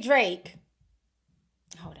Messy Drake,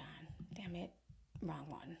 hold on, damn it, wrong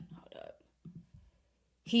one, hold up.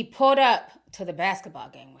 He pulled up to the basketball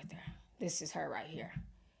game with her. This is her right here.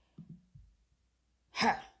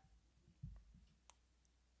 Her.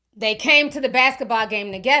 They came to the basketball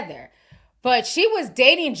game together, but she was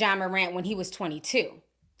dating John Morant when he was 22,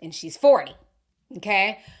 and she's 40,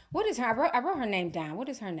 okay? What is her, I wrote her name down. What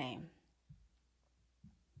is her name?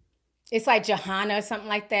 It's like Johanna or something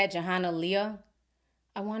like that. Johanna Leah,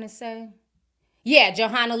 I want to say. Yeah,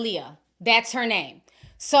 Johanna Leah. That's her name.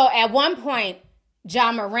 So at one point,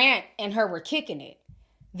 John Morant and her were kicking it.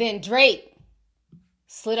 Then Drake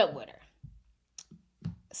slid up with her.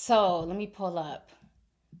 So let me pull up.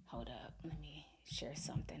 Hold up. Let me share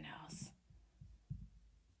something else.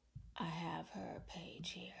 I have her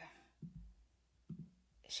page here.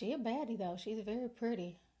 She a baddie, though. She's very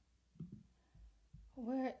pretty.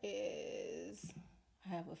 Where is, I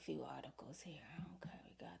have a few articles here. Okay,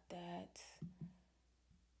 we got that.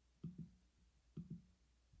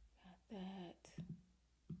 Got that.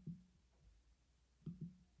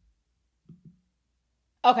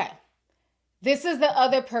 Okay. This is the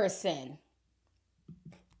other person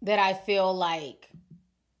that I feel like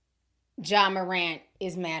John Morant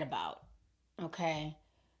is mad about. Okay.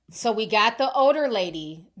 So we got the older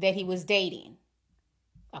lady that he was dating.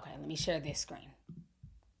 Okay, let me share this screen.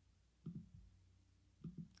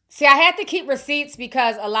 See, I had to keep receipts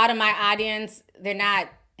because a lot of my audience, they're not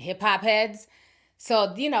hip-hop heads.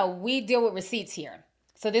 So, we deal with receipts here.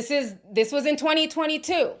 So this was in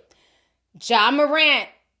 2022. John Morant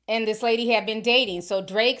and this lady had been dating. So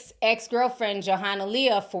Drake's ex-girlfriend, Johanna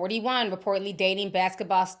Leah, 41, reportedly dating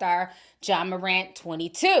basketball star John Morant,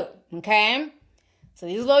 22. Okay? So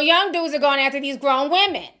these little young dudes are going after these grown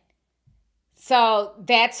women. So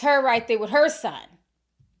that's her right there with her son.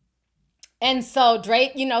 And so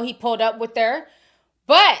Drake, he pulled up with her.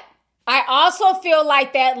 But I also feel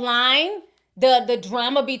like that line, the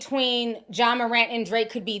drama between John Morant and Drake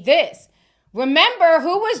could be this. Remember,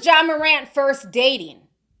 who was John Morant first dating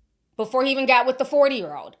before he even got with the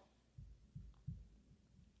 40-year-old?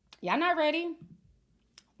 Y'all not ready?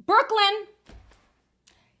 Brooklyn.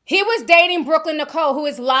 He was dating Brooklyn Nicole, who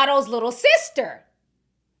is Lotto's little sister.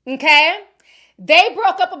 Okay? They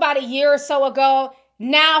broke up about a year or so ago.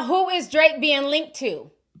 Now, who is Drake being linked to?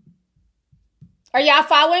 Are y'all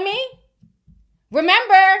following me?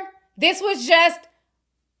 Remember, this was just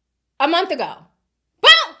a month ago.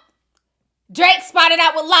 Boom! Drake spotted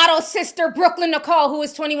out with Lotto's sister, Brooklyn Nicole, who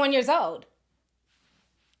is 21 years old.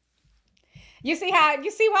 You see why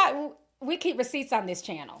we keep receipts on this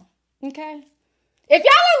channel, okay? If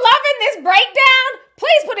y'all are loving this breakdown,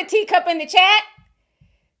 please put a teacup in the chat.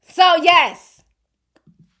 So, yes.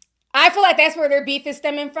 I feel like that's where their beef is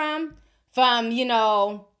stemming from. from, you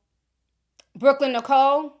know, Brooklyn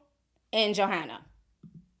Nicole and Johanna.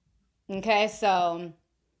 Okay, so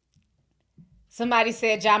somebody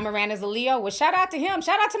said John Moran is a Leo. Well, shout out to him.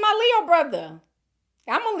 Shout out to my Leo brother.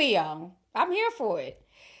 I'm a Leo. I'm here for it.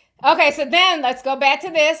 Okay, so then let's go back to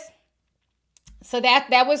this. So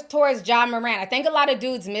that was towards John Moran. I think a lot of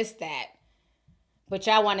dudes missed that. But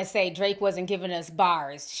y'all want to say Drake wasn't giving us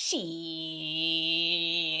bars. Shit.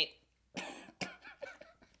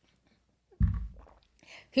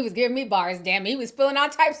 He was giving me bars, damn it. He was spilling all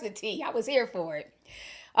types of tea. I was here for it.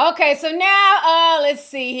 Okay, so now, let's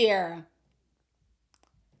see here.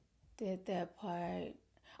 Did that part.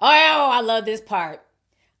 Oh, I love this part.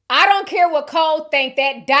 I don't care what Cole think.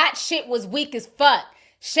 That dot shit was weak as fuck.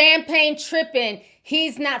 Champagne tripping.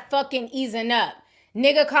 He's not fucking easing up.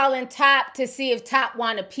 Nigga calling Top to see if Top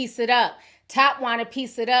want to piece it up. Top want to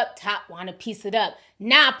piece it up. Top want to piece it up.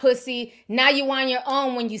 Nah, pussy. Now you on your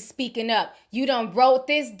own when you speaking up. You done wrote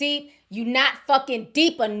this deep. You not fucking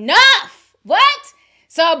deep enough. What?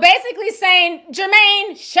 So basically saying,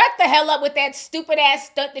 Jermaine, shut the hell up with that stupid ass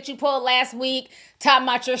stunt that you pulled last week. Talking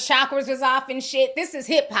about your chakras was off and shit. This is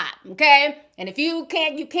hip hop, okay? And if you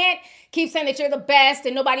can't keep saying that you're the best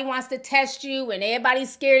and nobody wants to test you and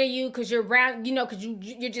everybody's scared of you because you're around, you know, because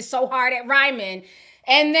you're just so hard at rhyming.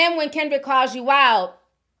 And then when Kendrick calls you out,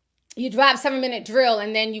 you drop 7-minute drill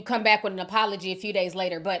and then you come back with an apology a few days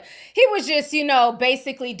later. But he was just, you know,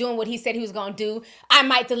 basically doing what he said he was going to do. I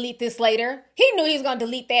might delete this later. He knew he was going to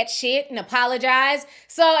delete that shit and apologize.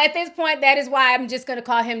 So at this point, that is why I'm just going to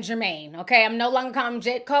call him Jermaine. Okay, I'm no longer calling him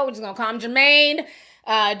J. Cole. I'm just going to call him Jermaine.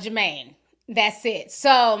 Jermaine. That's it.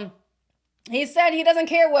 So he said he doesn't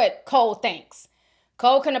care what Cole thinks.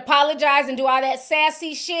 Cole can apologize and do all that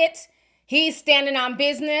sassy shit. He's standing on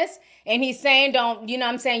business. And he's saying, don't, you know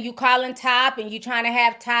what I'm saying, you calling Top and you trying to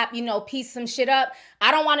have Top, you know, piece some shit up. I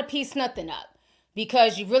don't want to piece nothing up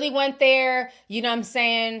because you really went there, you know what I'm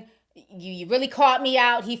saying, you really caught me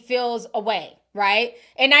out. He feels away, right?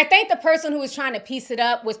 And I think the person who was trying to piece it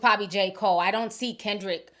up was probably J. Cole. I don't see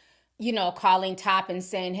Kendrick, you know, calling Top and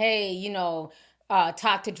saying, hey, you know,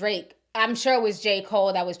 talk to Drake. I'm sure it was J.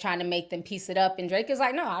 Cole that was trying to make them piece it up. And Drake is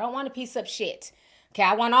like, no, I don't want to piece up shit. Okay,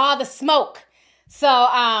 I want all the smoke. So,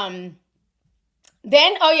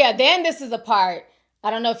 then this is the part.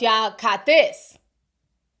 I don't know if y'all caught this.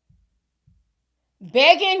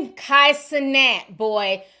 Begging Kai Cenat,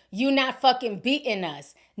 boy, you not fucking beating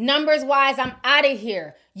us. Numbers wise, I'm out of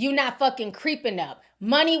here. You not fucking creeping up.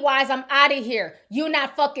 Money wise, I'm out of here. You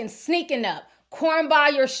not fucking sneaking up.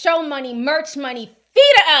 Cornball, your show money, merch money,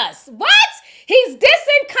 feed us. What? He's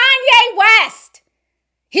dissing Kanye West.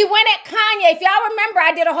 He went at Kanye. If y'all remember,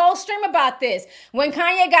 I did a whole stream about this. When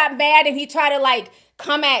Kanye got mad and he tried to like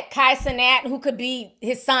come at Kai Cenat, who could be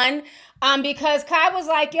his son, because Kai was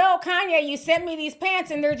like, yo, Kanye, you sent me these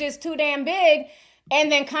pants and they're just too damn big. And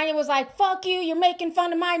then Kanye was like, fuck you, you're making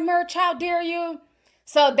fun of my merch, how dare you?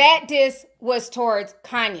 So that diss was towards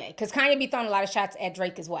Kanye, because Kanye be throwing a lot of shots at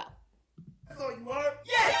Drake as well. That's all you are?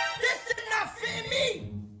 Yeah, this did not fit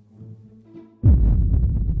me.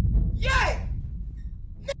 Yeah.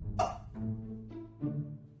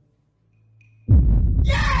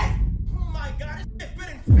 Yeah! Oh my god, this shit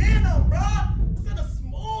fitting Phantom, bro! It's in a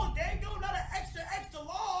small, there you go, not an extra, extra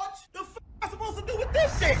large. The f am I supposed to do with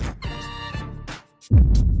this shit?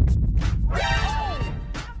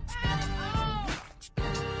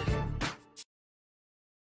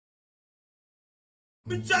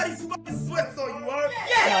 Bitch, these fucking sweats on you, are?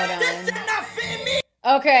 Yeah! This shit not fitting me!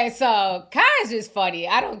 Okay, so Kai's just funny.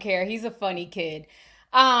 I don't care. He's a funny kid.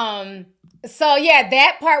 So yeah,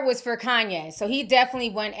 that part was for Kanye. So he definitely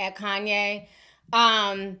went at Kanye.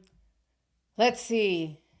 Let's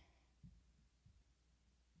see.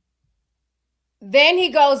 Then he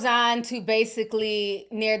goes on to basically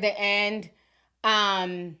near the end.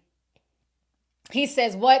 He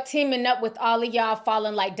says, what, teaming up with all of y'all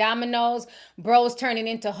falling like dominoes? Bros turning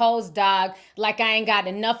into hoes, dog. Like I ain't got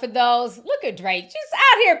enough of those. Look at Drake, just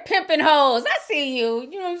out here pimping hoes. I see you.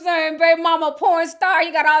 You know what I'm saying? Baby mama porn star.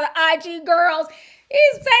 You got all the IG girls.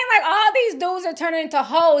 He's saying like all these dudes are turning into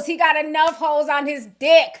hoes. He got enough hoes on his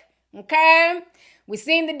dick. Okay? We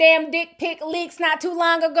seen the damn dick pic leaks not too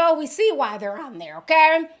long ago. We see why they're on there.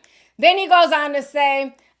 Okay? Then he goes on to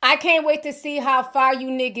say, I can't wait to see how far you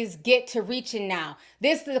niggas get to reaching now.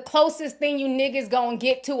 This is the closest thing you niggas gonna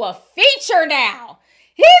get to a feature now.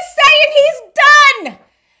 He's saying he's done.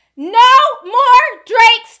 No more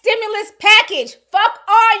Drake stimulus package. Fuck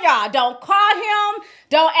all y'all. Don't call him.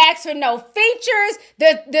 Don't ask for no features.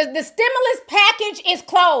 The stimulus package is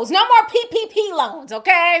closed. No more PPP loans,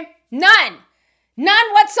 okay? None.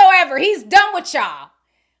 None whatsoever. He's done with y'all.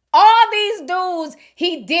 All these dudes,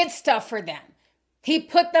 he did stuff for them. He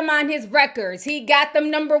put them on his records. He got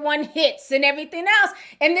them #1 hits and everything else.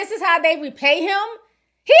 And this is how they repay him?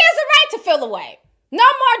 He has a right to feel away. No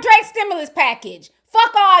more Drake stimulus package.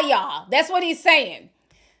 Fuck all y'all. That's what he's saying.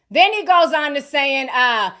 Then he goes on to saying,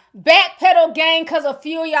 backpedal gang, because a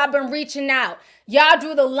few of y'all been reaching out. Y'all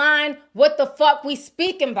drew the line. What the fuck we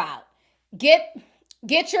speaking about? Get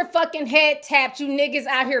your fucking head tapped. You niggas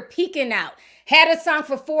out here peeking out. Had a song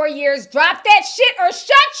for 4 years. Drop that shit or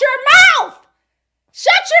shut your mouth.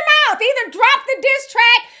 Shut your mouth. Either drop the diss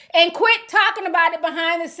track and quit talking about it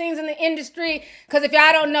behind the scenes in the industry. Because if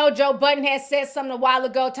y'all don't know, Joe Budden has said something a while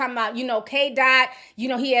ago talking about, K-Dot.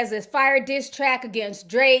 He has this fire diss track against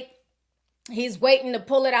Drake. He's waiting to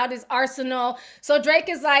pull it out his arsenal. So Drake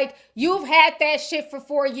is like, you've had that shit for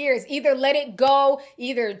 4 years. Either let it go,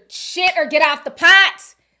 either shit or get off the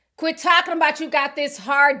pot. Quit talking about you got this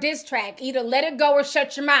hard diss track. Either let it go or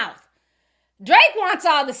shut your mouth. Drake wants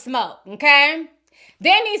all the smoke, okay?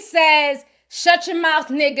 Then he says, shut your mouth,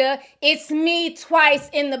 nigga. It's me twice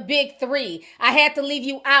in the big 3. I had to leave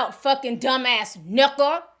you out, fucking dumbass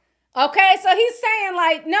nigga. Okay, so he's saying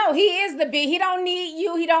like, no, he is the big. He don't need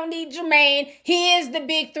you. He don't need Jermaine. He is the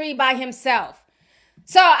big 3 by himself.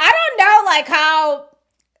 So I don't know like how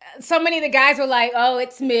so many of the guys were like, oh,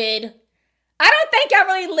 it's mid. I don't think I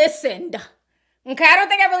really listened. Okay, I don't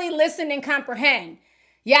think I really listened and comprehend.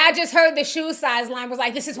 Yeah, I just heard the shoe size line was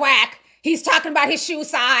like, this is whack. He's talking about his shoe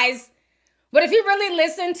size. But if you really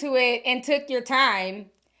listened to it and took your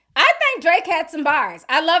time, I think Drake had some bars.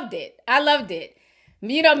 I loved it.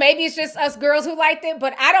 Maybe it's just us girls who liked it,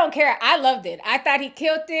 but I don't care. I loved it. I thought he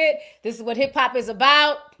killed it. This is what hip hop is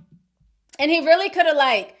about. And he really could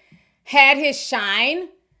have had his shine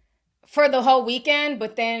for the whole weekend.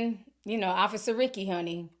 But then, Officer Ricky,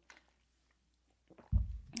 honey,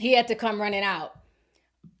 he had to come running out.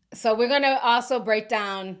 So we're going to also break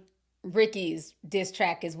down Ricky's diss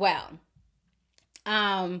track as well.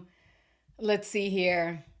 Let's see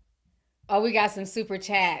here. Oh, we got some super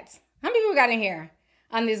chats. How many people got in here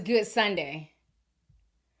on this good Sunday?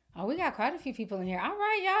 Oh, we got quite a few people in here. All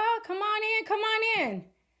right, y'all. Come on in.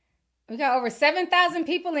 We got over 7,000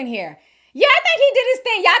 people in here. Yeah, I think he did his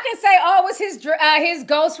thing. Y'all can say, oh, it was his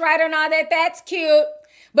ghostwriter and all that. That's cute.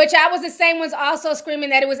 But y'all was the same ones also screaming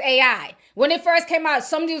that it was AI. When it first came out,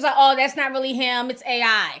 somebody was like, oh, that's not really him. It's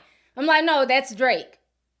AI. I'm like, no, that's Drake.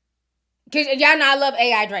 Because y'all know I love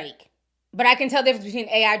AI Drake. But I can tell the difference between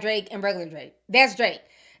AI Drake and regular Drake. That's Drake.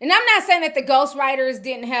 And I'm not saying that the ghostwriters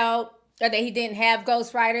didn't help or that he didn't have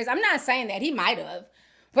ghostwriters. I'm not saying that. He might have.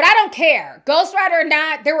 But I don't care. Ghostwriter or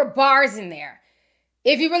not, there were bars in there.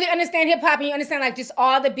 If you really understand hip-hop and you understand just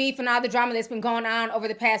all the beef and all the drama that's been going on over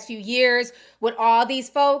the past few years with all these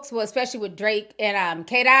folks, well, especially with Drake and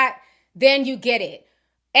K-Dot, then you get it.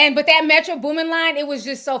 But that Metro Boomin line, it was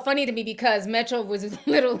just so funny to me because Metro was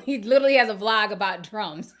he literally has a vlog about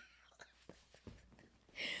drums.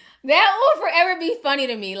 That will forever be funny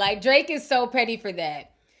to me. Drake is so petty for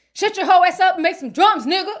that. Shut your hoe ass up and make some drums,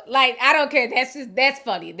 nigga. I don't care. That's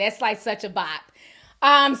funny. That's such a bop.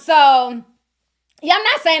 Yeah, I'm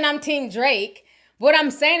not saying I'm Team Drake. What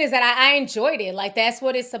I'm saying is that I enjoyed it. That's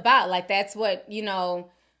what it's about. That's what,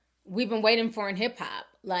 we've been waiting for in hip hop.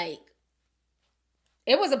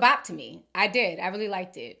 It was a bop to me. I did. I really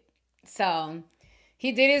liked it. So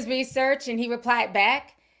he did his research and he replied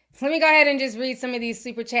back. So let me go ahead and just read some of these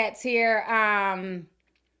super chats here.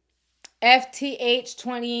 FTH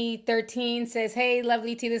 2013 says, hey,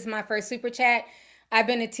 Lovelyti, this is my first super chat. I've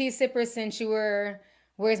been a tea sipper since you were,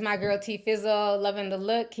 where's my girl T Fizzle? Loving the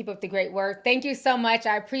look. Keep up the great work. Thank you so much.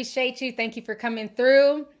 I appreciate you. Thank you for coming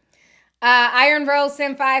through. Iron Rose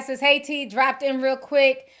Senpai says, hey, T, dropped in real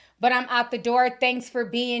quick, but I'm out the door. Thanks for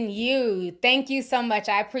being you. Thank you so much.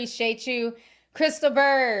 I appreciate you. Crystal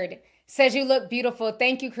Bird says you look beautiful.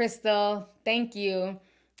 Thank you, Crystal. Thank you.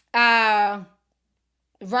 Ryan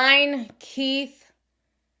Keith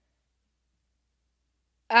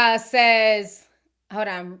says, hold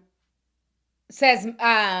on. Says,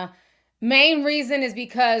 main reason is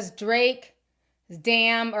because Drake's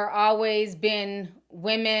damn are always been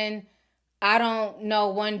women. I don't know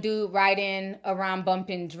one dude riding around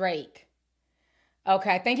bumping Drake.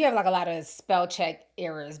 Okay, I think you have a lot of spell check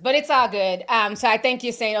errors, but it's all good. So I think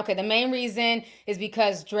you're saying, okay, the main reason is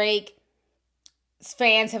because Drake's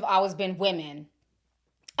fans have always been women.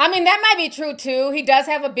 I mean, that might be true too. He does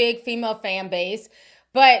have a big female fan base,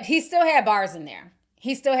 but he still had bars in there.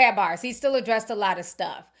 He still had bars. He still addressed a lot of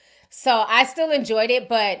stuff. So I still enjoyed it,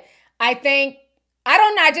 but I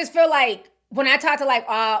don't know, I just feel like when I talk to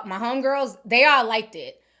all my homegirls, they all liked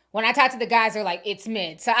it. When I talk to the guys, they're like, it's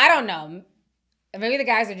mid. So I don't know. Maybe the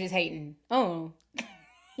guys are just hating. Oh.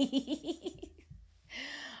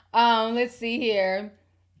 Let's see here.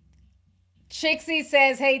 Trixie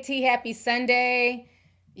says, hey T, happy Sunday.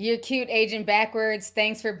 You're cute, aging backwards.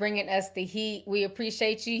 Thanks for bringing us the heat. We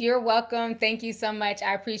appreciate you. You're welcome. Thank you so much.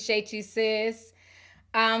 I appreciate you, sis.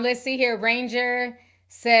 Let's see here. Ranger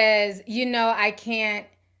says, I can't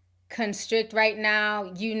constrict right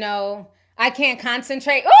now. I can't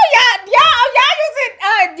concentrate. Oh,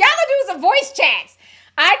 y'all do some voice chats.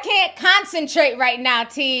 I can't concentrate right now,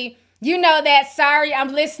 T. You know that. Sorry, I'm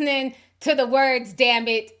listening to the words, damn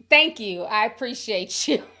it. Thank you. I appreciate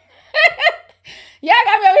you. Y'all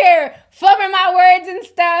got me over here flubbing my words and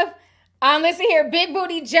stuff. Listen here. Big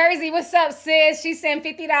Booty Jersey. What's up, sis? She sent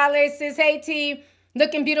 $50. Says, hey, T.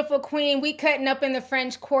 Looking beautiful, queen. We cutting up in the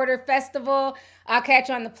French Quarter Festival. I'll catch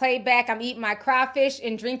you on the playback. I'm eating my crawfish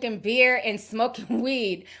and drinking beer and smoking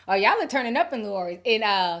weed. Oh, y'all are turning up in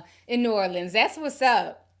New Orleans. That's what's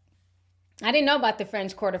up. I didn't know about the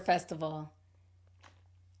French Quarter Festival.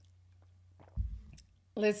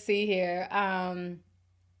 Let's see here.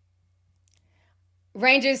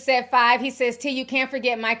 Ranger said 5. He says, T, you can't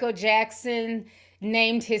forget Michael Jackson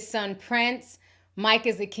named his son Prince. Mike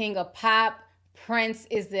is the king of pop. Prince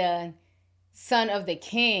is the son of the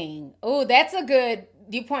king. Oh, that's a good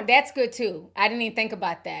viewpoint. That's good too. I didn't even think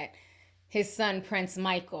about that. His son, Prince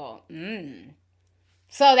Michael.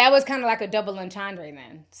 So that was kind of like a double entendre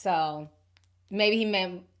then. So maybe he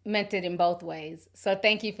meant it in both ways. So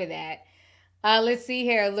thank you for that. Let's see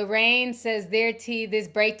here. Lorraine says, there, T, this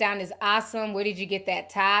breakdown is awesome. Where did you get that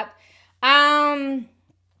top?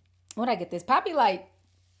 Where'd I get this? Probably like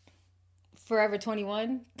Forever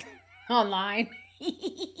 21 online.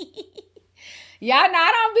 Y'all know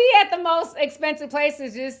I don't be at the most expensive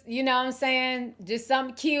places. Just, you know what I'm saying? Just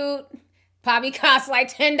something cute. Probably costs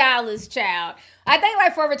like $10, child. I think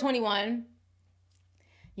like Forever 21.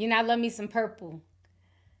 I love me some purple.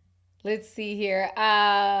 Let's see here.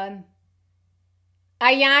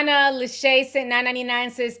 Ayana Lachey sent $9.99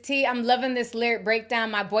 says, T, I'm loving this lyric breakdown.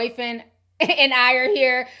 My boyfriend and I are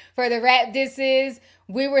here for the rap disses.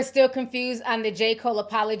 We were still confused on the J. Cole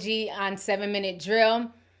apology on 7 Minute Drill.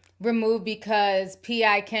 Removed because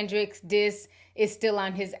P.I. Kendrick's diss is still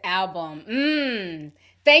on his album.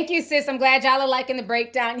 Thank you, sis. I'm glad y'all are liking the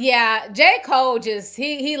breakdown. Yeah, J. Cole just,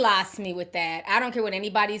 he lost me with that. I don't care what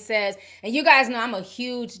anybody says. And you guys know I'm a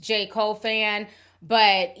huge J. Cole fan.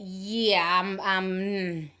 But yeah,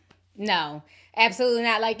 no, absolutely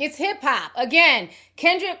not. Like, it's hip hop. Again,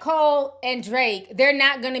 Kendrick Cole and Drake, they're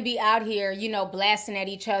not going to be out here, blasting at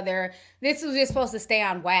each other. This was just supposed to stay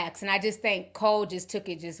on wax. And I just think Cole just took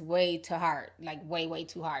it just way too hard, like way, way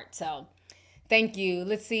too hard. So thank you.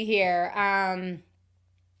 Let's see here.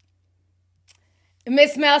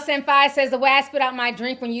 Miss Mel Senpai says, the way I spit out my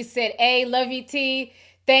drink when you said, hey, Lovelyti.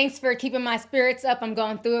 Thanks for keeping my spirits up. I'm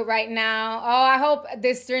going through it right now. Oh, I hope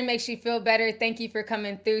this stream makes you feel better. Thank you for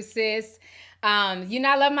coming through, sis. I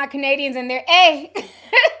love my Canadians and they're, hey.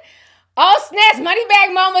 Oh, snaps. Money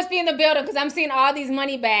bag Mo must be in the building because I'm seeing all these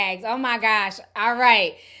money bags. Oh, my gosh. All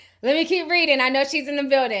right. Let me keep reading. I know she's in the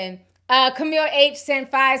building. Camille H.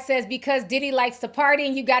 sent 5 says, because Diddy likes to party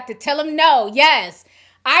and you got to tell him no. Yes.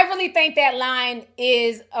 I really think that line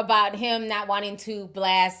is about him not wanting to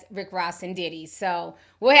blast Rick Ross and Diddy. So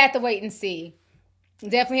we'll have to wait and see.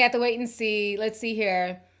 Definitely have to wait and see. Let's see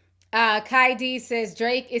here. Kai D says,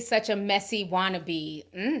 Drake is such a messy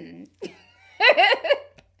wannabe.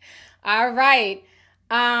 All right.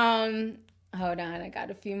 Hold on. I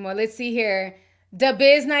got a few more. Let's see here.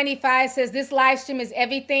 DaBiz95 says, this live stream is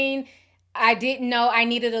everything. I didn't know I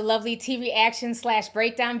needed a Lovelyti reaction /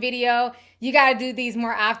 breakdown video. You got to do these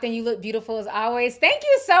more often. You look beautiful as always. Thank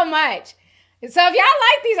you so much. So if y'all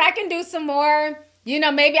like these, I can do some more.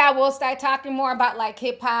 Maybe I will start talking more about like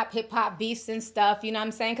hip hop beefs and stuff. You know what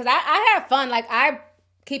I'm saying? Because I have fun. Like, I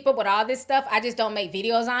keep up with all this stuff. I just don't make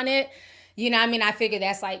videos on it. I figure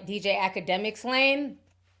that's like DJ Academics lane.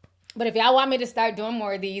 But if y'all want me to start doing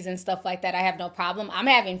more of these and stuff like that, I have no problem. I'm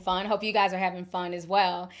having fun. Hope you guys are having fun as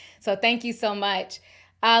well. So thank you so much.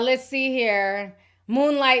 Let's see here.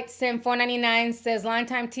 Moonlight Sim 499 says,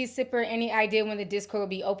 longtime tea sipper, any idea when the Discord will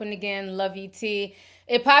be open again? Love you, T.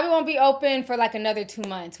 It probably won't be open for like another 2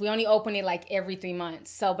 months. We only open it like every 3 months.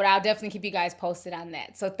 So, but I'll definitely keep you guys posted on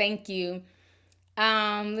that. So thank you.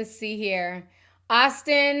 Let's see here.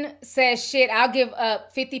 Austin says, shit, I'll give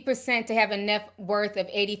up 50% to have a net worth of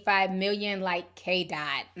 85 million like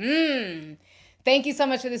K-Dot. Thank you so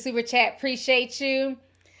much for the super chat. Appreciate you.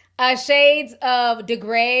 Shades of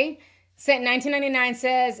DeGray Sent 1999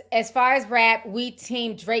 says, as far as rap, we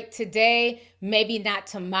team Drake today, maybe not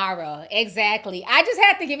tomorrow. Exactly. I just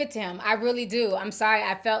had to give it to him. I really do. I'm sorry.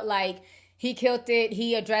 I felt like he killed it.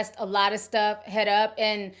 He addressed a lot of stuff head up,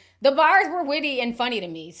 and the bars were witty and funny to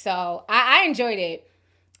me. So I enjoyed it.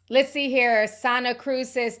 Let's see here. Sana Cruz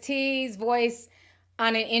says, T's voice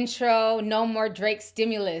on an intro, no more Drake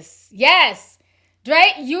stimulus. Yes.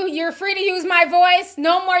 Drake, you're free to use my voice.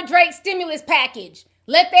 No more Drake stimulus package.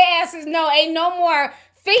 Let their asses know ain't no more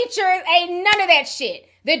features, ain't none of that shit.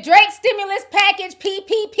 The Drake stimulus package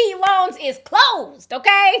PPP loans is closed,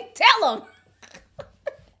 okay? Tell them.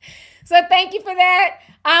 So thank you for that.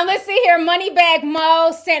 Let's see here. Moneybag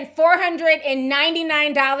Mo sent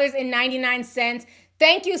 $499.99.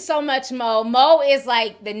 Thank you so much, Mo. Mo is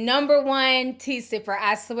like the #1 tea sipper,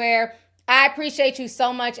 I swear. I appreciate you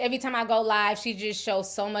so much. Every time I go live, she just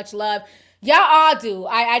shows so much love. Y'all all do.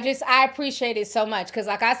 I appreciate it so much. Because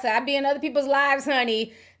like I said, I be in other people's lives,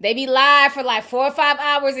 honey. They be live for like 4 or 5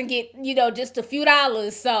 hours and get, just a few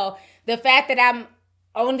dollars. So the fact that I'm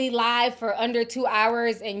only live for under 2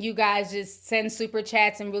 hours and you guys just send super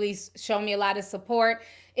chats and really show me a lot of support,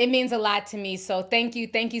 it means a lot to me. So thank you.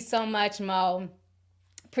 Thank you so much, Mo.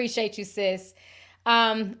 Appreciate you, sis.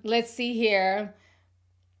 Let's see here.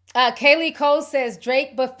 Kaylee Cole says,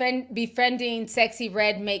 Drake befriending Sexy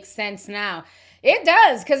Red makes sense now. It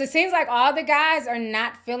does, because it seems like all the guys are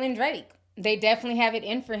not feeling Drake. They definitely have it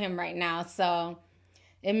in for him right now. So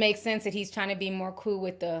it makes sense that he's trying to be more cool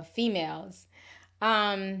with the females.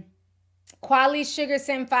 Quali Sugar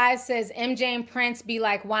Sim 5 says, MJ and Prince be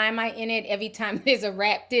like, why am I in it every time there's a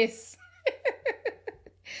rap diss?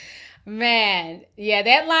 Man, yeah,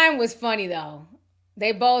 that line was funny though.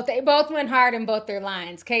 They both went hard in both their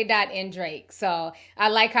lines, K. Dot and Drake. So I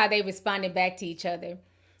like how they responded back to each other.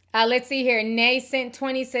 Let's see here. Nascent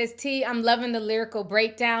 20 says, T, I'm loving the lyrical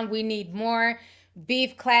breakdown. We need more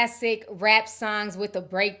beef classic rap songs with a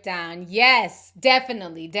breakdown. Yes,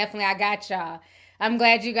 definitely. Definitely. I got y'all. I'm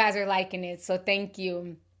glad you guys are liking it. So thank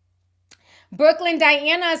you. Brooklyn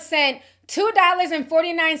Diana sent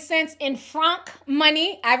 $2.49 in franc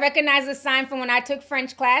money. I recognize the sign from when I took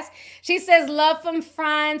French class. She says, love from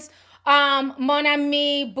France. Mon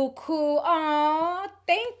ami beaucoup. Oh,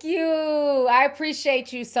 thank you. I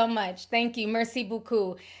appreciate you so much. Thank you. Merci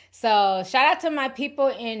beaucoup. So shout out to my people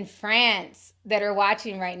in France that are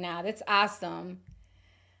watching right now. That's awesome.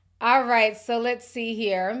 All right. So let's see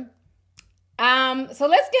here. So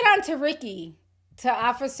let's get on to Ricky, to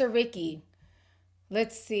Officer Ricky.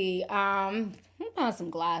 Let's see. I'm on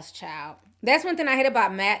some gloss, child. That's one thing I hate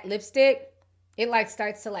about matte lipstick. It like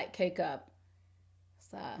starts to like cake up.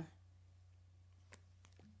 So,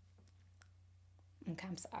 okay,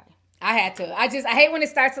 I'm sorry. I had to. I hate when it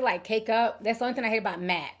starts to like cake up. That's the only thing I hate about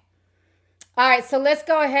matte. All right, so let's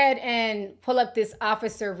go ahead and pull up this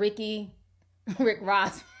Officer Rick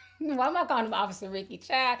Ross. Why am I calling him Officer Ricky?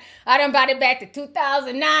 Child, I done brought it back to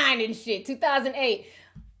 2009 and shit, 2008.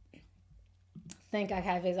 Think I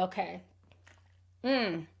have his, okay.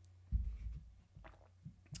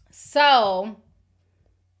 So,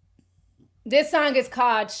 this song is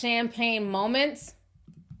called Champagne Moments.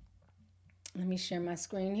 Let me share my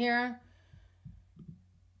screen here.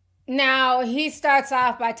 Now, he starts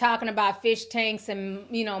off by talking about fish tanks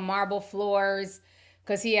and, marble floors,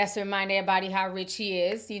 because he has to remind everybody how rich he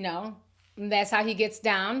is, That's how he gets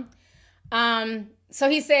down. So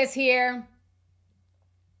he says here,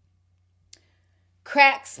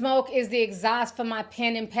 crack smoke is the exhaust for my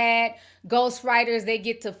pen and pad. Ghostwriters, they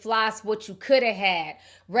get to floss what you could have had.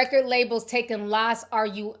 Record labels taking loss. Are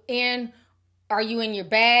you in your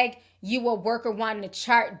bag? You a worker wanting to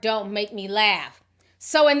chart. Don't make me laugh.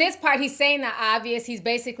 So in this part, he's saying the obvious. He's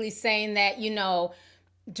basically saying that,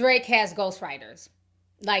 Drake has ghostwriters.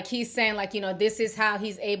 Like he's saying like, this is how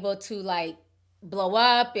he's able to like blow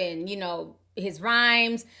up and, his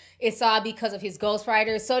rhymes. It's all because of his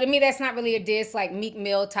ghostwriters. So to me, that's not really a diss. Like Meek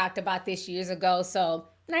Mill talked about this years ago. So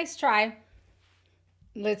nice try.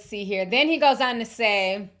 Let's see here. Then he goes on to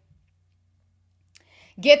say,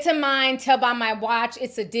 get to mine, tell by my watch,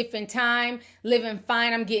 it's a different time. Living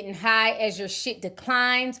fine, I'm getting high as your shit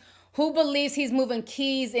declines. Who believes he's moving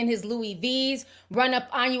keys in his Louis V's? Run up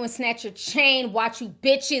on you and snatch your chain. Watch you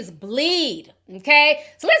bitches bleed. Okay?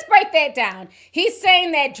 So let's break that down. He's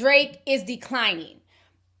saying that Drake is declining.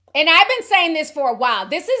 And I've been saying this for a while.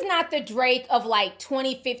 This is not the Drake of like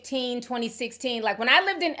 2015, 2016. Like when I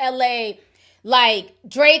lived in LA, like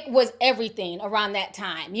Drake was everything around that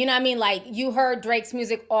time. You know what I mean? Like you heard Drake's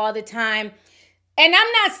music all the time. And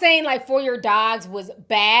I'm not saying like For Your Dogs was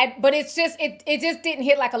bad, but it's just, it just didn't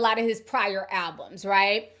hit like a lot of his prior albums,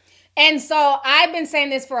 right? And so I've been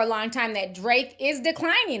saying this for a long time that Drake is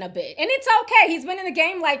declining a bit. And it's okay. He's been in the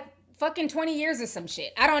game like fucking 20 years or some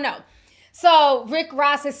shit. I don't know. So Rick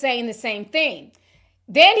Ross is saying the same thing.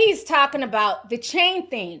 Then he's talking about the chain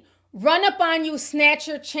thing. Run up on you, snatch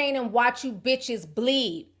your chain, and watch you bitches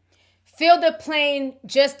bleed. Feel the plane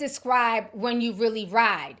just described when you really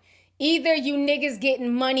ride. Either you niggas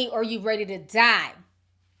getting money or you ready to die.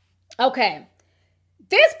 Okay.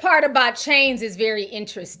 This part about chains is very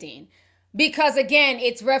interesting because, again,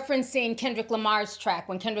 it's referencing Kendrick Lamar's track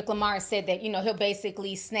when Kendrick Lamar said that, he'll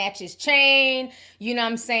basically snatch his chain, you know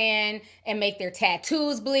what I'm saying, and make their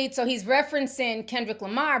tattoos bleed. So he's referencing Kendrick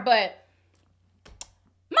Lamar, but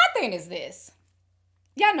my thing is this.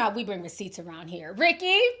 Y'all know we bring receipts around here.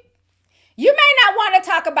 Ricky, you may not want to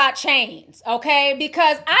talk about chains, okay,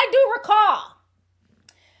 because I do recall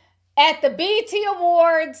at the BET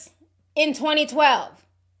Awards in 2012,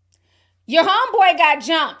 your homeboy got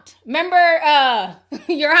jumped. Remember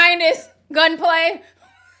Your Highness Gunplay?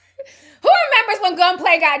 Who remembers when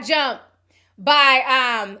Gunplay got jumped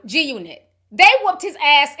by G-Unit? They whooped his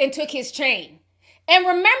ass and took his chain. And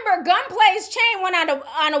remember, Gunplay's chain went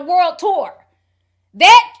on a world tour.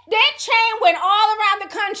 That chain went all around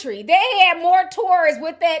the country. They had more tours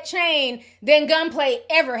with that chain than Gunplay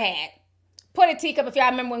ever had. Put a teacup if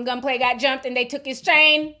y'all remember when Gunplay got jumped and they took his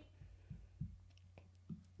chain.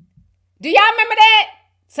 Do y'all remember that?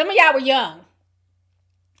 Some of y'all were young.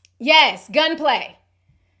 Yes, Gunplay.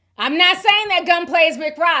 I'm not saying that Gunplay is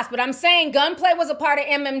Rick Ross, but I'm saying Gunplay was a part of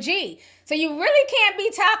MMG. So you really can't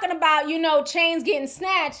be talking about, chains getting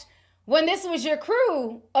snatched when this was your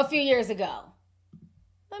crew a few years ago.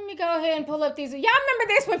 Let me go ahead and pull up these. Y'all remember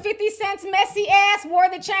this when 50 Cent's messy ass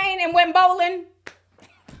wore the chain and went bowling?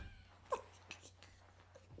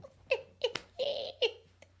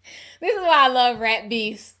 This is why I love rap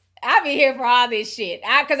beefs. I'll be here for all this shit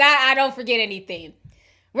because I don't forget anything.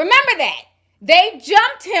 Remember that. They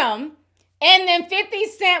jumped him, and then 50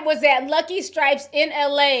 Cent was at Lucky Stripes in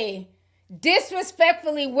LA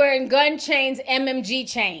disrespectfully wearing Gun Chain's MMG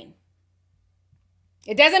chain.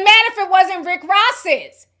 It doesn't matter if it wasn't Rick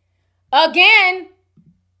Ross's. Again,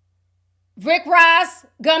 Rick Ross,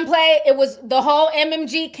 Gunplay, it was the whole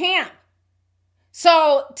MMG camp.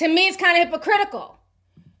 So to me, it's kind of hypocritical.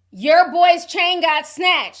 Your boy's chain got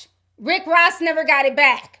snatched. Rick Ross never got it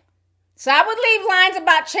back. So I would leave lines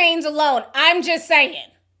about chains alone. I'm just saying.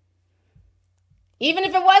 Even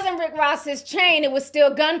if it wasn't Rick Ross's chain, it was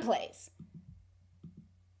still Gunplay's.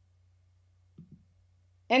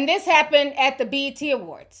 And this happened at the BET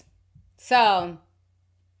Awards. So,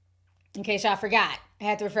 in case y'all forgot, I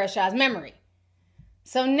had to refresh y'all's memory.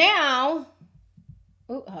 So now,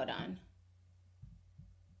 hold on.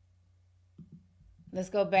 Let's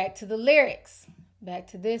go back to the lyrics. Back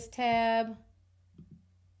to this tab.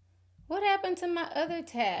 What happened to my other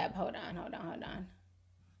tab? Hold on.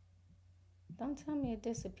 Don't tell me it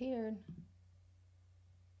disappeared.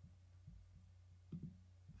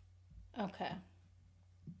 Okay.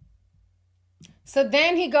 So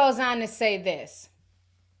then he goes on to say this.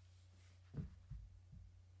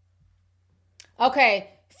 Okay,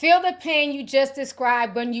 feel the pain you just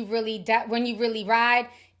described when you really ride.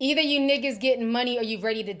 Either you niggas getting money or you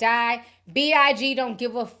ready to die. B.I.G. don't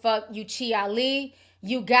give a fuck, you Chi Ali.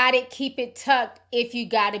 You got it, keep it tucked if you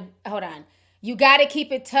got it. Hold on. You got to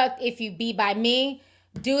keep it tucked if you be by me.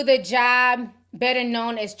 Do the job, better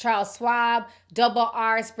known as Charles Schwab. Double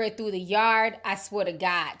R spread through the yard. I swear to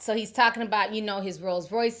God. So he's talking about, his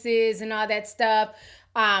Rolls Royces and all that stuff.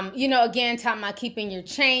 Again, talking about keeping your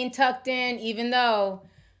chain tucked in, even though,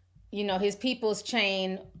 his people's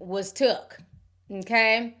chain was took.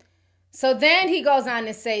 Okay? So then he goes on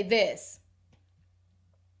to say this.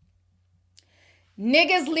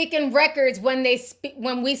 Niggas leaking records when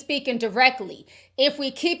we speaking directly. If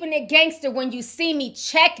we keeping it gangster when you see me,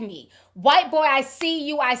 check me. White boy, I see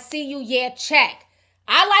you, yeah, check.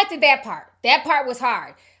 I liked that part. That part was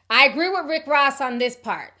hard. I agree with Rick Ross on this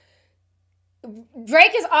part.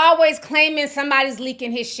 Drake is always claiming somebody's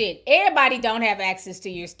leaking his shit. Everybody don't have access to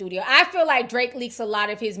your studio. I feel like Drake leaks a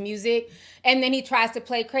lot of his music, and then he tries to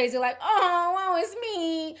play crazy like, oh, it's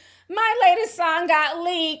me. My latest song got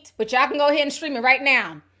leaked, but y'all can go ahead and stream it right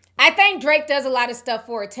now. I think Drake does a lot of stuff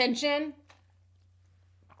for attention.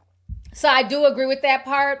 So I do agree with that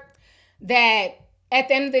part, that at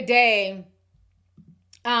the end of the day,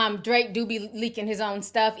 Drake do be leaking his own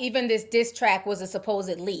stuff. Even this diss track was a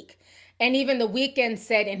supposed leak. And even The Weeknd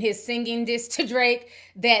said in his singing diss to Drake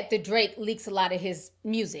that the Drake leaks a lot of his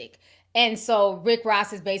music. And so Rick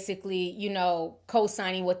Ross is basically,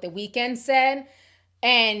 co-signing what The Weeknd said.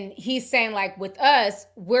 And he's saying, like, with us,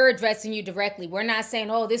 we're addressing you directly. We're not saying,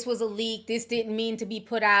 oh, this was a leak. This didn't mean to be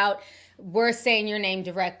put out. We're saying your name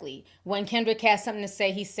directly. When Kendrick has something to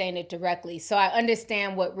say, he's saying it directly. So I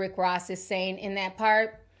understand what Rick Ross is saying in that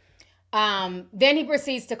part. Then he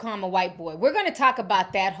proceeds to call him a white boy. We're going to talk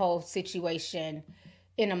about that whole situation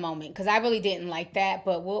in a moment because I really didn't like that,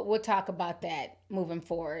 but we'll talk about that moving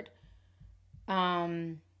forward.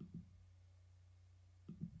 I'm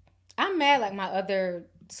mad like my other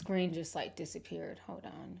screen just like disappeared. Hold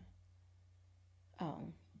on.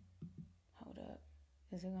 Oh, hold up.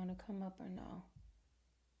 Is it gonna come up or no?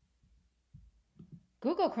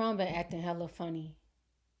 Google Chrome been acting hella funny.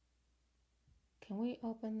 Can we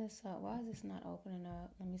open this up? Why is this not opening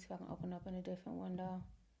up? Let me see if I can open up in a different window.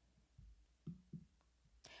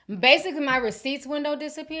 Basically, my receipts window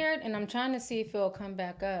disappeared, and I'm trying to see if it'll come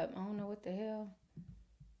back up. I don't know what the hell.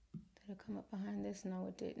 Did it come up behind this? No,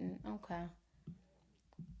 it didn't. Okay.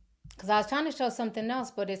 Because I was trying to show something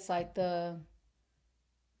else, but it's like the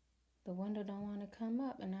window don't want to come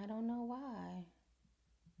up, and I don't know why.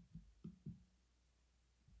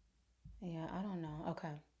 Yeah, I don't know.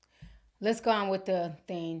 Okay. Let's go on with the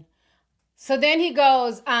thing. So then he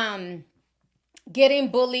goes, getting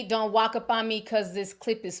bullied, don't walk up on me because this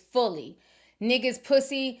clip is fully. Niggas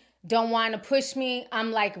pussy, don't want to push me.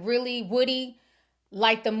 I'm like really Woody,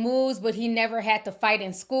 like the moves, but he never had to fight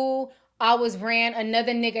in school. Always ran,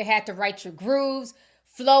 another nigga had to write your grooves.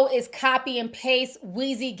 Flow is copy and paste.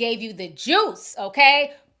 Wheezy gave you the juice,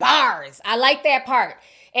 okay? Bars. I like that part.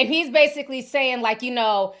 And he's basically saying like, you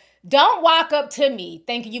know, don't walk up to me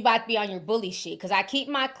thinking you about to be on your bully shit. Because I keep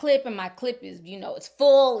my clip and my clip is, you know, it's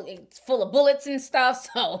full of bullets and stuff.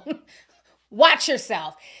 So watch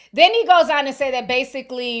yourself. Then he goes on to say that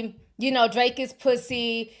basically, you know, Drake is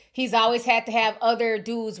pussy. He's always had to have other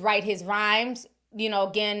dudes write his rhymes. You know,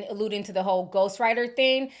 again, alluding to the whole ghostwriter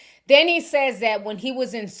thing. Then he says that when he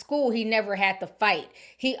was in school, he never had to fight.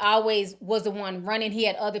 He always was the one running. He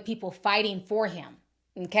had other people fighting for him.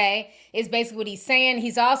 Okay, it's basically what he's saying.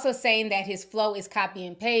 He's also saying that his flow is copy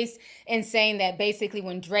and paste and saying that basically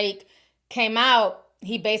when Drake came out,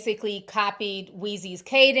 he basically copied Wheezy's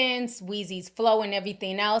cadence, Wheezy's flow and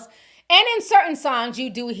everything else. And in certain songs, you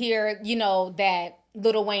do hear, you know, that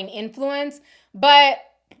Lil Wayne influence, but,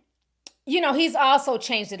 you know, he's also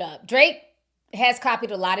changed it up. Drake has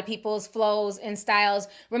copied a lot of people's flows and styles.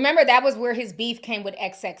 Remember, that was where his beef came with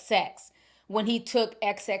XXX. When he took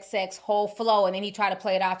XXX whole flow and then he tried to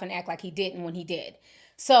play it off and act like he didn't when he did.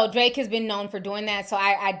 So Drake has been known for doing that. So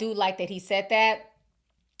I do like that he said that.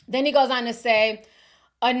 Then he goes on to say,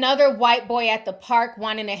 another white boy at the park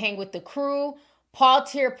wanting to hang with the crew. Paul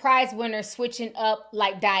Tier prize winner switching up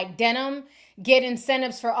like dyed denim. Get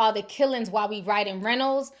incentives for all the killings while we ride in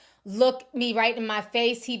rentals. Look me right in my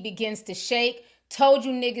face. He begins to shake. Told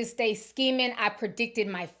you niggas stay scheming. I predicted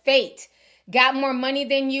my fate. Got more money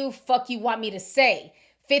than you, fuck you want me to say.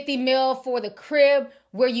 50 mil for the crib,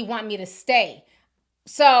 where you want me to stay.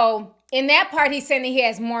 So in that part, he's saying that he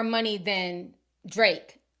has more money than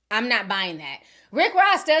Drake. I'm not buying that. Rick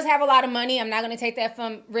Ross does have a lot of money. I'm not going to take that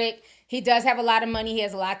from Rick. He does have a lot of money. He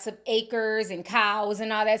has lots of acres and cows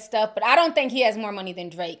and all that stuff. But I don't think he has more money than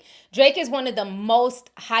Drake. Drake is one of the most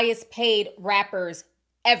highest paid rappers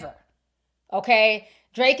ever. Okay?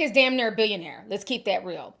 Drake is damn near a billionaire. Let's keep that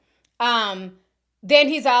real. Then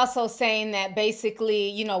he's also saying that basically,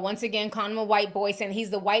 you know, once again, calling him a white boy, saying he's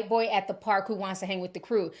the white boy at the park who wants to hang with the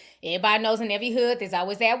crew. Everybody knows in every hood, there's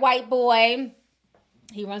always that white boy.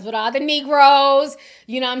 He runs with all the Negroes.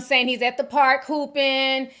 You know what I'm saying? He's at the park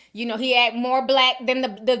hooping. You know, he act more black than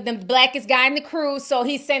the blackest guy in the crew. So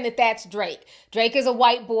he's saying that that's Drake. Drake is a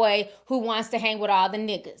white boy who wants to hang with all the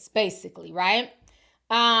niggas, basically, right?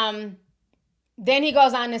 Then he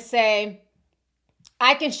goes on to say,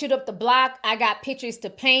 I can shoot up the block. I got pictures to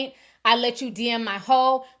paint. I let you DM my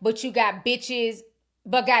hoe, but you got bitches,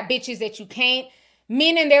 that you can't.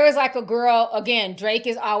 Meaning there was like a girl, again, Drake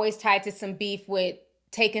is always tied to some beef with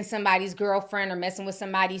taking somebody's girlfriend or messing with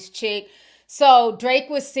somebody's chick. So Drake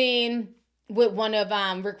was seen with one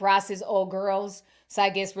of Rick Ross's old girls. So I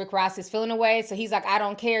guess Rick Ross is feeling away. So he's like, I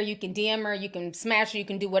don't care. You can DM her, you can smash her, you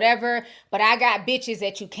can do whatever, but I got bitches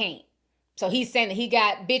that you can't. So he's saying that he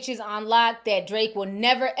got bitches on lock that Drake will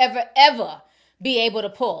never, ever, ever be able to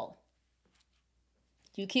pull.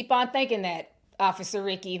 You keep on thinking that, Officer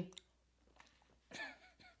Ricky.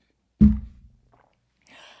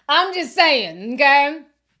 I'm just saying, okay?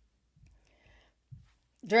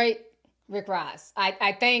 Drake, Rick Ross.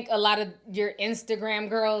 I think a lot of your Instagram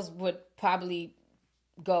girls would probably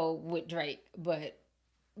go with Drake, but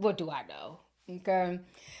what do I know? Okay.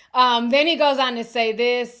 Then he goes on to say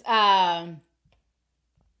this.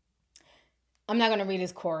 I'm not going to read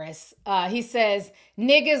his chorus. He says,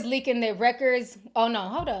 niggas leaking their records. Oh, no,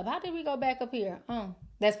 hold up. How did we go back up here? Oh,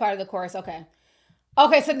 that's part of the chorus. Okay.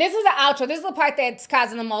 Okay, so this is the outro. This is the part that's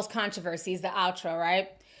causing the most controversy, is the outro, right?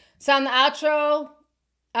 So on the outro,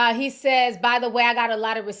 he says, by the way, I got a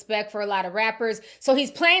lot of respect for a lot of rappers. So he's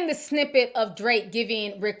playing the snippet of Drake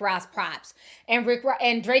giving Rick Ross props. And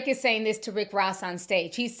Drake is saying this to Rick Ross on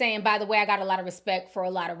stage. He's saying, by the way, I got a lot of respect for a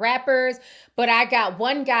lot of rappers, but I got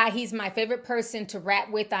one guy, he's my favorite person to rap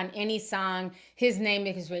with on any song. His name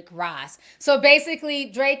is Rick Ross. So basically,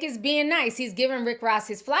 Drake is being nice. He's giving Rick Ross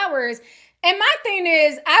his flowers. And my thing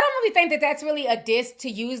is, I don't really think that that's really a diss to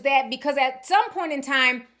use that, because at some point in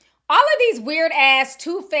time, all of these weird ass,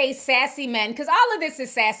 two-faced, sassy men, because all of this is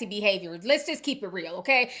sassy behavior. Let's just keep it real,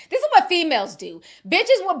 okay? This is what females do.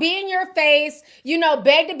 Bitches will be in your face,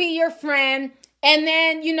 beg to be your friend, and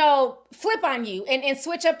then, flip on you and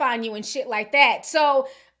switch up on you and shit like that. So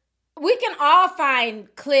we can all find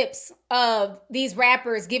clips of these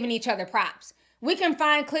rappers giving each other props. We can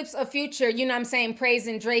find clips of Future,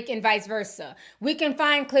 praising Drake and vice versa. We can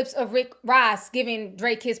find clips of Rick Ross giving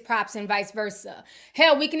Drake his props and vice versa.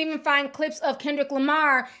 Hell, we can even find clips of Kendrick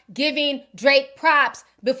Lamar giving Drake props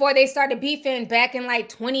before they started beefing back in like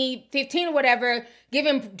 2015 or whatever,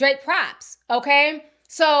 giving Drake props, okay?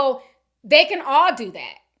 So they can all do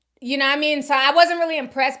that. You know what I mean? So I wasn't really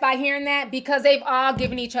impressed by hearing that, because they've all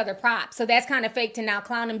given each other props. So that's kind of fake to now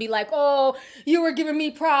clown and be like, oh, you were giving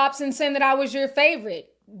me props and saying that I was your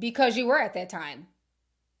favorite, because you were at that time.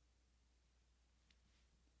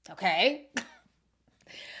 Okay.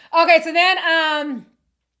 Okay, so then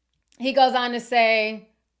he goes on to say,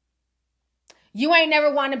 you ain't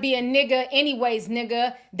never want to be a nigga anyways,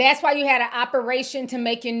 nigga. That's why you had an operation to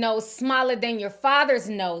make your nose smaller than your father's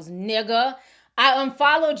nose, nigga. I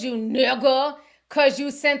unfollowed you, nigga, because you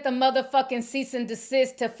sent the motherfucking cease and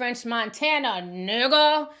desist to French Montana,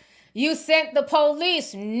 nigga. You sent the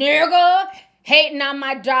police, nigga, hating on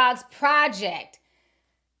my dog's project.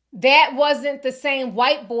 That wasn't the same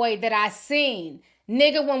white boy that I seen,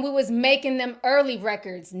 nigga, when we was making them early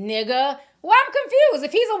records, nigga. Well, I'm confused.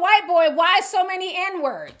 If he's a white boy, why so many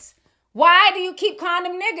N-words? Why do you keep calling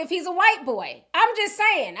him nigga if he's a white boy? I'm just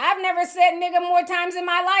saying. I've never said nigga more times in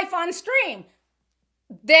my life on stream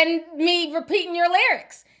than me repeating your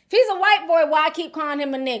lyrics. If he's a white boy, why keep calling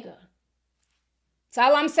him a nigga? That's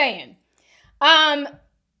all I'm saying.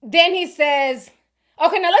 Then he says,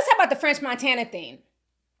 okay, now let's talk about the French Montana thing.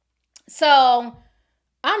 So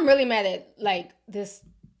I'm really mad that like this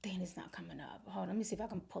thing is not coming up. Hold on, let me see if I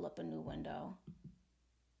can pull up a new window.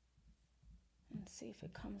 Let's see if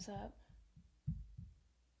it comes up.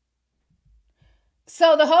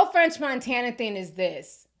 So the whole French Montana thing is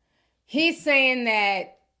this. He's saying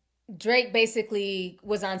that Drake basically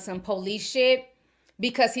was on some police shit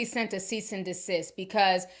because he sent a cease and desist,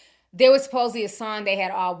 because there was supposedly a song they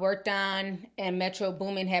had all worked on and Metro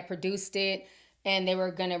Boomin had produced it and they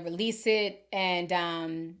were going to release it. And,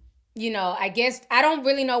 I guess I don't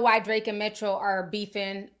really know why Drake and Metro are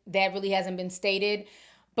beefing. That really hasn't been stated.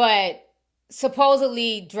 But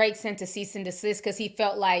supposedly Drake sent a cease and desist because he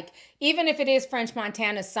felt like even if it is French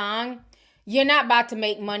Montana's song, you're not about to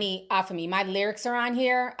make money off of me. My lyrics are on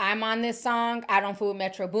here. I'm on this song. I don't fool with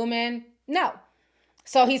Metro Boomin. No.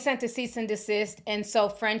 So he sent a cease and desist. And so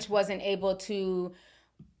French wasn't able to,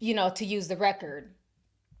 to use the record.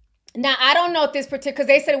 Now, I don't know if this particular, because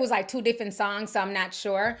they said it was like two different songs, so I'm not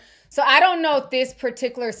sure. So I don't know if this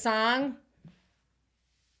particular song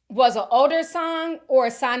was an older song or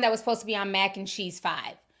a song that was supposed to be on Mac and Cheese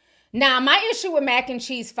 5. Now, my issue with Mac and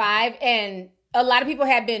Cheese 5, and a lot of people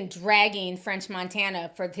have been dragging French Montana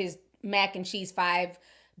for his Mac and Cheese 5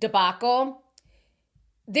 debacle.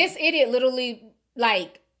 This idiot literally,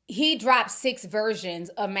 he dropped 6 versions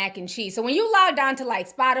of Mac and Cheese. So when you logged on to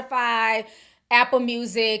Spotify, Apple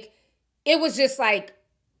Music, it was just like,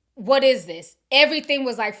 what is this? Everything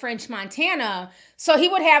was like French Montana. So he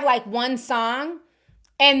would have one song,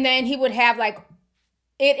 and then he would have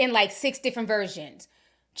it in 6 different versions.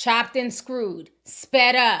 Chopped and screwed,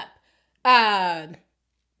 sped up,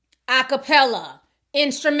 acapella,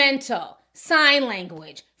 instrumental, sign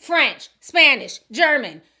language, French, Spanish,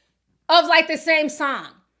 German, of the same song.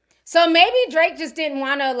 So maybe Drake just didn't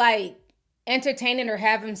want to entertain it or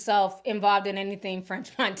have himself involved in anything French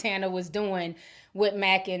Montana was doing with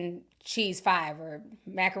Mac and Cheese 5 or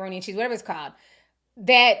Macaroni and Cheese, whatever it's called.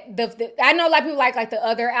 I know a lot of people like the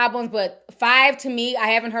other albums, but 5 to me, I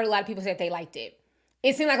haven't heard a lot of people say that they liked it.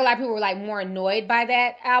 It seemed like a lot of people were more annoyed by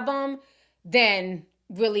that album than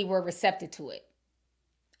really were receptive to it.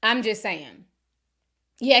 I'm just saying.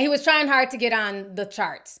 Yeah, he was trying hard to get on the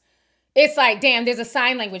charts. It's like, damn, there's a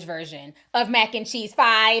sign language version of Mac and Cheese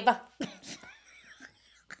 5.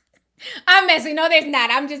 I'm messing. No, there's not.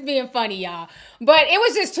 I'm just being funny, y'all. But it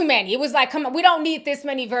was just too many. It was like, come on, we don't need this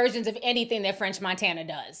many versions of anything that French Montana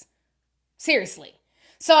does. Seriously.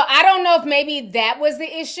 So I don't know if maybe that was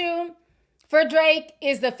the issue for Drake,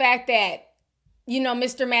 is the fact that, you know,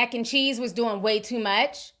 Mr. Mac and Cheese was doing way too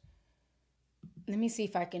much. Let me see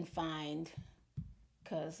if I can find,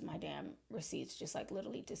 because my damn receipts just like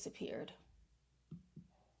literally disappeared.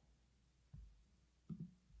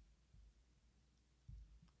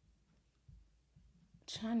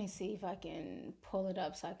 Trying to see if I can pull it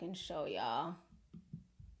up so I can show y'all.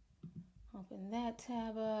 Open that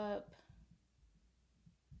tab up.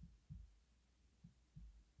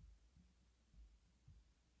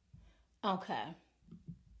 Okay.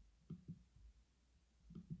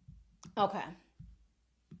 Okay.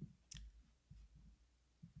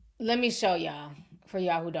 Let me show y'all, for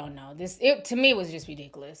y'all who don't know. To me, was just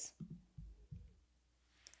ridiculous.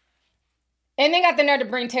 And they got the nerve to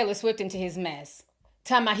bring Taylor Swift into his mess.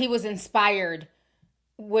 Talking about he was inspired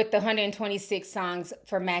with the 126 songs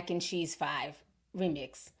for Mac and Cheese 5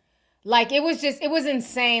 remix. Like, it was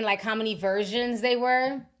insane, like, how many versions they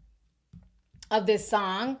were of this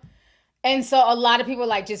song. And so a lot of people,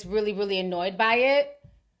 like, just really, really annoyed by it,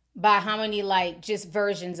 by how many, like, just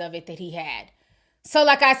versions of it that he had. So,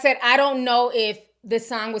 like I said, I don't know if the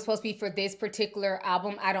song was supposed to be for this particular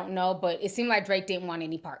album. I don't know, but it seemed like Drake didn't want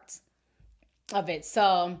any parts of it.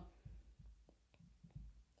 So,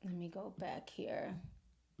 let me go back here.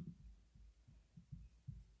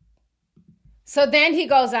 So then he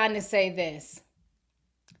goes on to say this.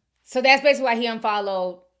 So that's basically why he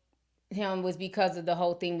unfollowed him, was because of the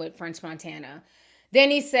whole thing with French Montana. Then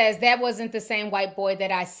he says, that wasn't the same white boy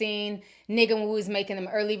that I seen, nigga, when we was making them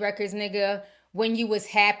early records, nigga. When you was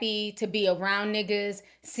happy to be around niggas,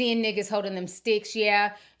 seeing niggas holding them sticks,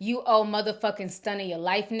 yeah. You owe motherfucking stun of your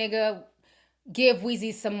life, nigga. Give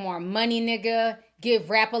Weezy some more money, nigga. Give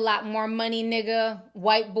rap a lot more money, nigga.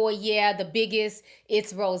 White boy, yeah, the biggest.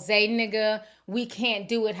 It's rose, nigga. We can't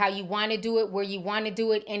do it how you want to do it, where you want to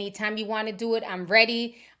do it, anytime you want to do it. I'm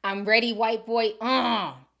ready. I'm ready, white boy.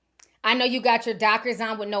 I know you got your Dockers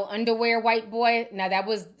on with no underwear, white boy. Now that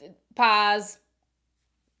was pause.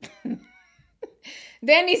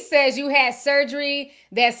 Then he says you had surgery,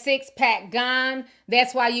 that 6-pack gone.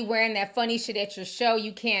 That's why you wearing that funny shit at your show.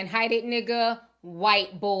 You can't hide it, nigga.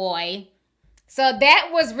 White boy. So that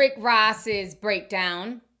was Rick Ross's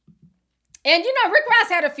breakdown. And, you know, Rick Ross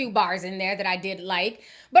had a few bars in there that I did like.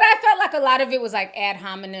 But I felt like a lot of it was like ad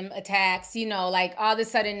hominem attacks. You know, like all of a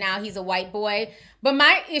sudden now he's a white boy. But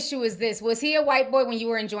my issue is this. Was he a white boy when you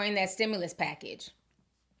were enjoying that stimulus package?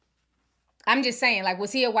 I'm just saying, like,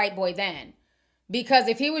 was he a white boy then? Because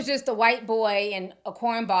if he was just a white boy and a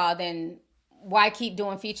cornball, then why keep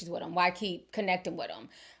doing features with him? Why keep connecting with him?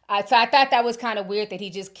 So I thought that was kind of weird that he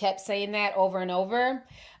just kept saying that over and over.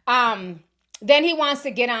 Then he wants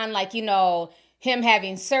to get on, like, you know, him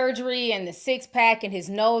having surgery and the 6-pack and his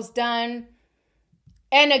nose done.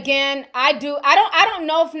 And again, I don't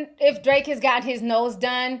know if Drake has gotten his nose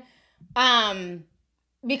done.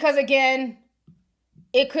 Because again,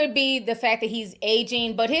 it could be the fact that he's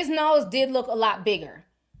aging, but his nose did look a lot bigger.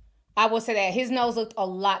 I will say that his nose looked a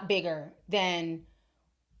lot bigger than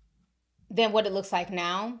what it looks like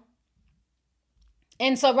now.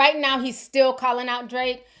 And so right now he's still calling out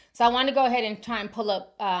Drake. So I want to go ahead and try and pull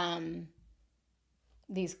up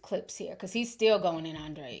these clips here, because he's still going in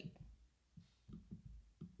on Drake.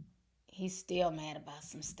 He's still mad about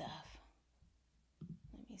some stuff.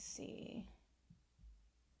 Let me see.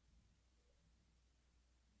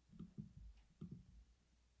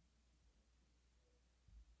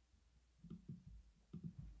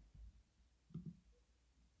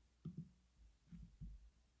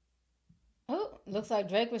 Oh, looks like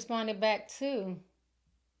Drake responded back too.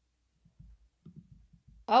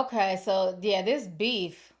 Okay, so yeah, this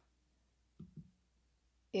beef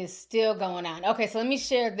is still going on. Okay, so let me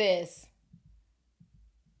share this.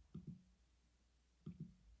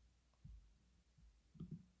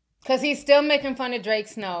 Because he's still making fun of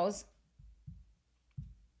Drake's nose.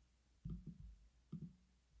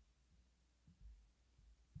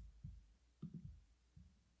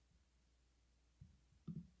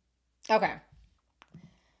 Okay.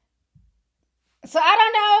 So I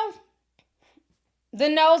don't know. The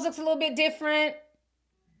nose looks a little bit different,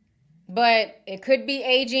 but it could be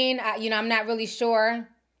aging. I'm not really sure.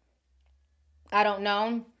 I don't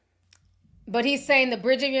know. But he's saying the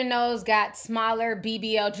bridge of your nose got smaller,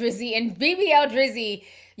 BBL Drizzy. And BBL Drizzy,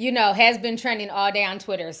 has been trending all day on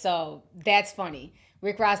Twitter. So that's funny.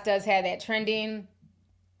 Rick Ross does have that trending.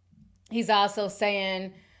 He's also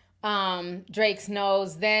saying Drake's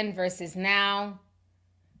nose then versus now.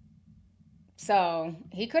 So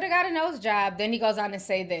he could have got a nose job. Then he goes on to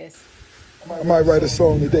say this. I might write a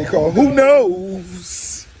song that they call Who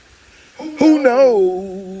Knows? Who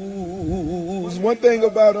knows? One thing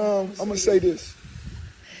about, I'm going to say this.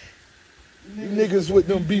 You niggas with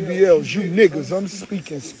them BBLs, you niggas, I'm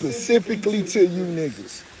speaking specifically to you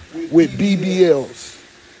niggas with BBLs.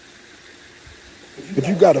 If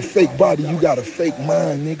you got a fake body, you got a fake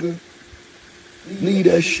mind, nigga. Leave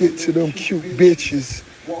that shit to them cute bitches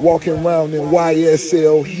walking around in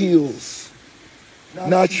YSL heels.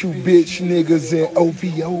 Not you bitch niggas in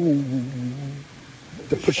OVO.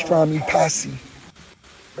 The pastrami posse.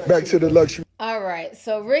 Back to the luxury. All right,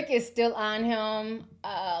 so Rick is still on him.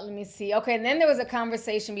 Let me see. Okay, and then there was a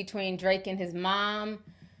conversation between Drake and his mom,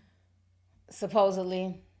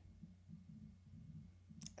 supposedly.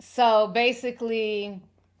 So basically,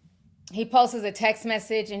 he posts a text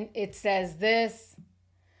message and it says this.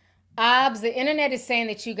 Obs, the internet is saying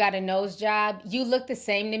that you got a nose job. You look the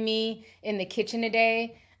same to me in the kitchen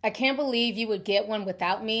today. I can't believe you would get one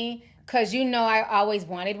without me because you know I always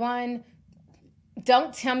wanted one.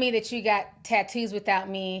 Don't tell me that you got tattoos without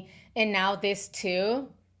me and now this too.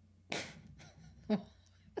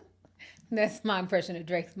 That's my impression of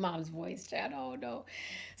Drake's mom's voice, Chad. Oh no.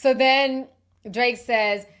 So then Drake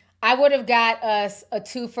says, I would have got us a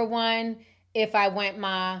 2-for-1 if I went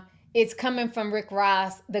ma. It's coming from Rick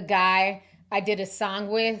Ross, the guy I did a song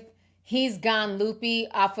with. He's gone loopy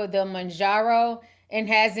off of the Manjaro and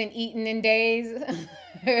hasn't eaten in days.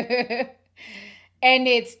 And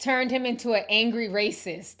it's turned him into an angry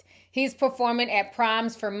racist. He's performing at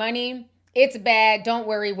proms for money. It's bad. Don't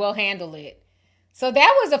worry. We'll handle it. So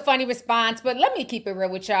that was a funny response, but let me keep it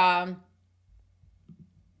real with y'all.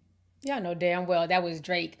 Y'all know damn well that was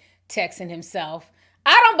Drake texting himself.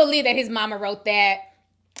 I don't believe that his mama wrote that.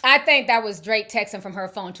 I think that was Drake texting from her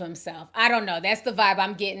phone to himself. I don't know. That's the vibe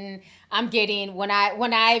I'm getting. When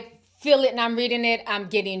I feel it and I'm reading it, I'm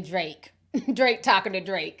getting Drake. Drake talking to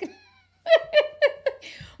Drake.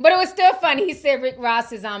 But it was still funny. He said Rick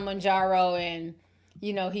Ross is on Manjaro and,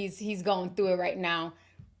 you know, he's going through it right now.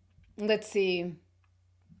 Let's see.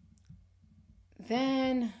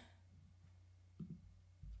 Then,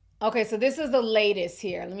 okay, so this is the latest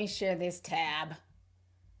here. Let me share this tab.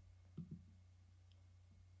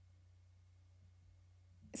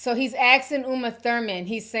 So he's asking Uma Thurman,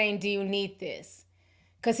 he's saying, do you need this?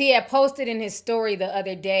 Because he had posted in his story the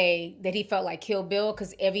other day that he felt like Kill Bill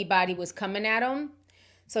because everybody was coming at him.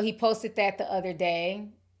 So he posted that the other day.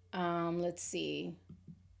 Let's see.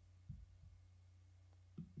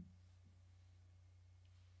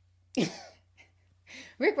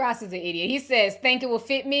 Rick Ross is an idiot. He says, think it will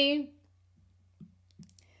fit me?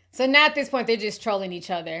 So now at this point, they're just trolling each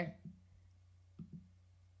other.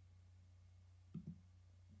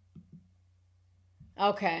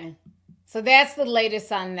 Okay. So that's the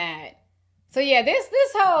latest on that. So yeah, this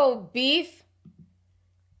whole beef,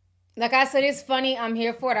 like I said, it's funny. I'm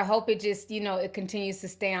here for it. I hope it just, it continues to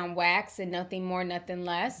stay on wax and nothing more, nothing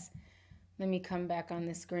less. Let me come back on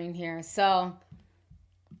the screen here. So,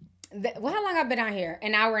 how long I've been on here?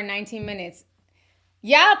 An hour and 19 minutes.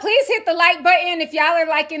 Y'all, please hit the like button if y'all are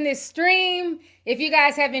liking this stream. If you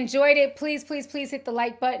guys have enjoyed it, please, please, please hit the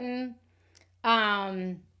like button.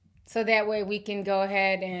 So that way we can go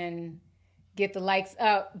ahead and get the likes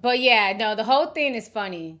up. But yeah, no, the whole thing is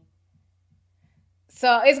funny.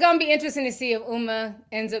 So it's going to be interesting to see if Uma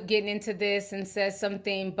ends up getting into this and says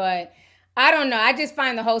something. But I don't know. I just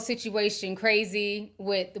find the whole situation crazy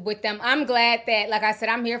with them. I'm glad that, like I said,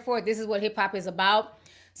 I'm here for it. This is what hip hop is about.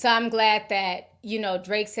 So I'm glad that,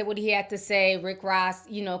 Drake said what he had to say. Rick Ross,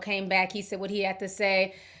 came back. He said what he had to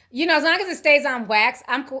say. As long as it stays on wax,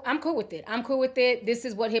 I'm cool with it. I'm cool with it. This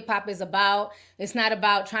is what hip hop is about. It's not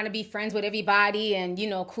about trying to be friends with everybody and,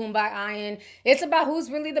 kumbaya-ing. It's about who's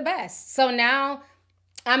really the best. So now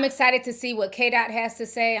I'm excited to see what K-Dot has to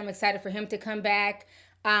say. I'm excited for him to come back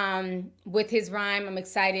with his rhyme. I'm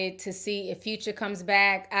excited to see if Future comes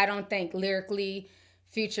back. I don't think lyrically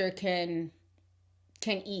Future can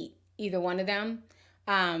eat either one of them.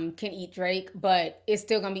 Can eat Drake, but it's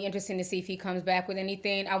still going to be interesting to see if he comes back with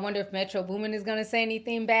anything. I wonder if Metro Boomin is going to say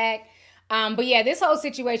anything back. But yeah, this whole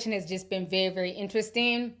situation has just been very, very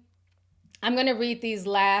interesting. I'm going to read these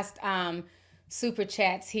last super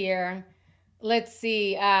chats here. Let's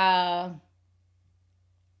see.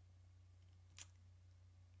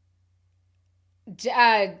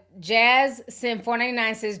 Jazz Sim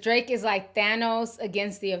 499 says Drake is like Thanos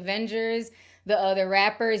against the Avengers. The other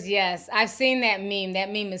rappers, yes. I've seen that meme.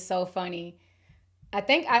 That meme is so funny. I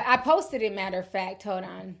think I posted it, matter of fact. Hold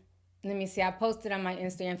on. Let me see. I posted on my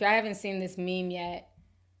Instagram. If y'all haven't seen this meme yet,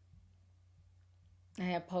 I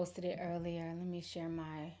had posted it earlier. Let me share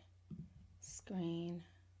my screen.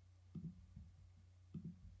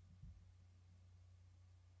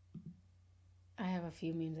 I have a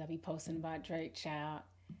few memes I'll be posting about Drake, child.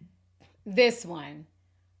 This one.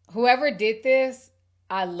 Whoever did this,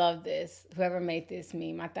 I love this. Whoever made this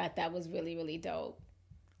meme, I thought that was really, really dope.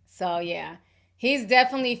 So, yeah. He's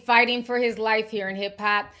definitely fighting for his life here in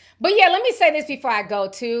hip-hop. But, yeah, let me say this before I go,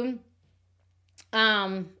 too.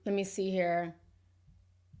 Let me see here.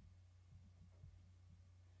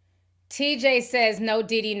 TJ says, no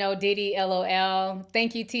Diddy, LOL.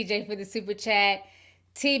 Thank you, TJ, for the super chat.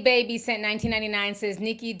 T-Baby sent 1999 says,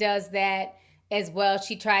 Nicki does that as well.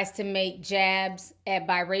 She tries to make jabs at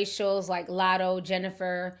biracials like Lotto,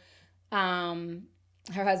 Jennifer, her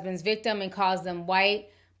husband's victim, and calls them white,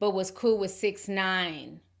 but was cool with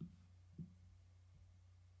 6ix9ine.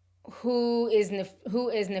 Who is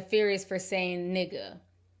nefarious for saying nigga?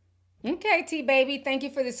 Okay, T-Baby, thank you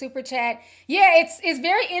for the super chat. Yeah, it's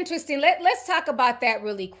very interesting. Let's talk about that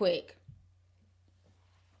really quick.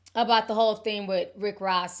 About the whole thing with Rick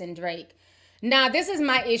Ross and Drake. Now, this is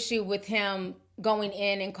my issue with him going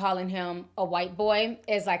in and calling him a white boy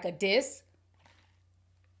as like a diss.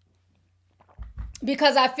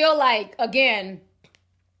 Because I feel like, again,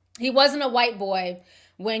 he wasn't a white boy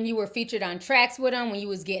when you were featured on tracks with him, when you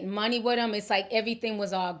was getting money with him. It's like everything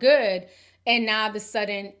was all good. And now all of a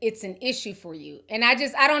sudden it's an issue for you. And I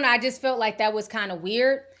don't know, I just felt like that was kind of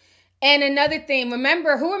weird. And another thing,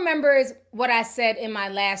 who remembers what I said in my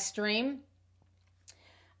last stream?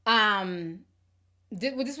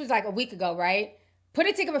 This was like a week ago, right? Put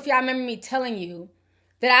it together if y'all remember me telling you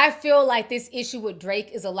that I feel like this issue with Drake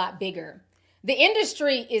is a lot bigger. The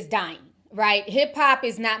industry is dying, right? Hip hop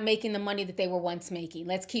is not making the money that they were once making.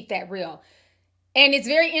 Let's keep that real. And it's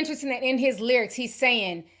very interesting that in his lyrics, he's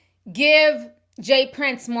saying, give Jay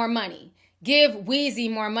Prince more money, give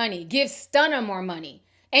Weezy more money, give Stunna more money.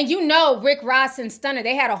 And you know Rick Ross and Stunna,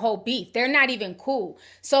 they had a whole beef. They're not even cool.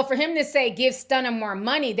 So for him to say, give Stunna more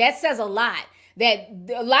money, that says a lot. That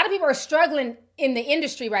a lot of people are struggling in the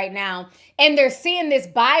industry right now, and they're seeing this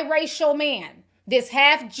biracial man, this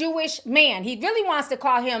half Jewish man. He really wants to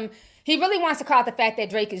call out the fact that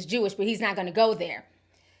Drake is Jewish, but he's not going to go there.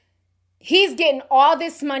 He's getting all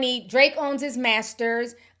this money. Drake owns his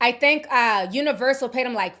masters. I think Universal paid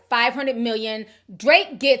him like $500 million.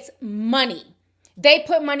 Drake gets money. They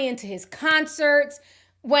put money into his concerts.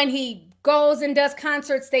 When he goes and does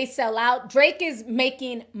concerts, they sell out. Drake is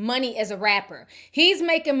making money as a rapper. He's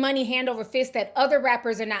making money hand over fist that other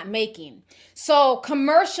rappers are not making. So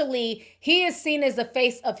commercially, he is seen as the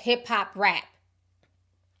face of hip hop rap.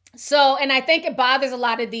 So, and I think it bothers a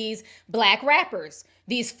lot of these black rappers,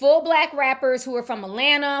 these full black rappers who are from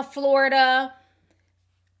Atlanta, Florida,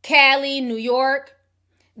 Cali, New York,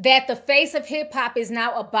 that the face of hip hop is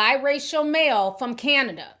now a biracial male from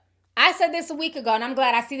Canada. I said this a week ago, and I'm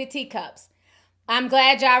glad I see the teacups. I'm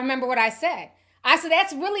glad y'all remember what I said. I said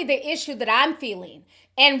that's really the issue that I'm feeling.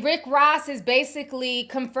 And Rick Ross is basically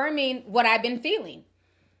confirming what I've been feeling.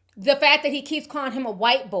 The fact that he keeps calling him a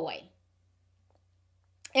white boy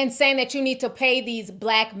and saying that you need to pay these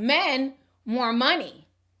black men more money.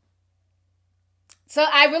 So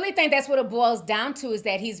I really think that's what it boils down to, is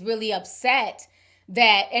that he's really upset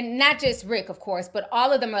that, and not just Rick, of course, but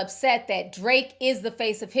all of them are upset that Drake is the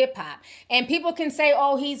face of hip hop. And people can say,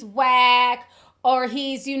 oh, he's whack, or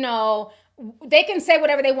he's, they can say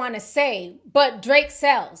whatever they want to say, but Drake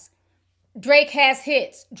sells. Drake has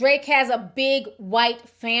hits. Drake has a big white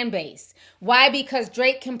fan base. Why? Because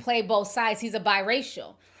Drake can play both sides. He's a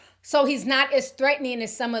biracial. So he's not as threatening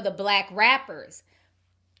as some of the black rappers.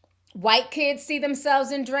 White kids see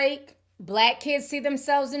themselves in Drake. Black kids see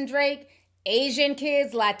themselves in Drake. Asian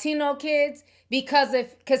kids, Latino kids, because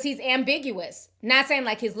he's ambiguous. Not saying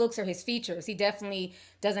like his looks or his features. He definitely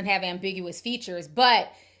doesn't have ambiguous features,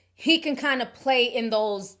 but he can kind of play in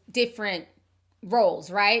those different roles,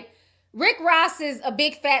 right? Rick Ross is a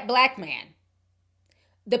big fat black man.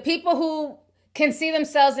 The people who can see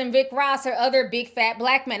themselves in Rick Ross are other big fat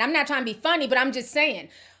black men. I'm not trying to be funny, but I'm just saying,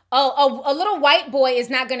 a little white boy is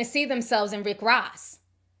not going to see themselves in Rick Ross,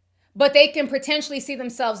 but they can potentially see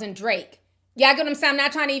themselves in Drake. Y'all get what I'm saying? I'm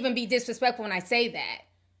not trying to even be disrespectful when I say that.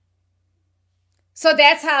 So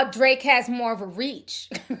that's how Drake has more of a reach.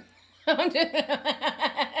 Somebody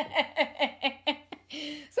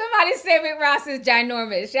said Rick Ross is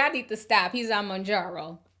ginormous. Y'all need to stop. He's on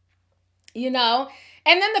Monjaro. And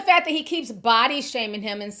then the fact that he keeps body shaming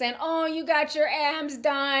him and saying, oh, you got your abs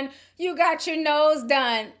done. You got your nose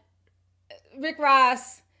done. Rick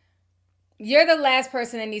Ross, you're the last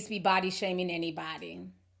person that needs to be body shaming anybody.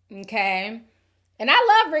 Okay? And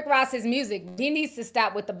I love Rick Ross's music. He needs to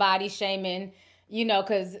stop with the body shaming, you know,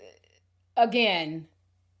 because, again,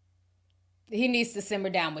 he needs to simmer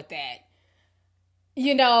down with that.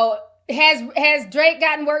 You know, has Drake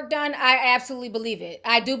gotten work done? I absolutely believe it.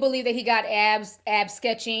 I do believe that he got abs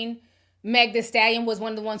sketching. Meg Thee Stallion was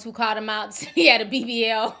one of the ones who called him out. He had a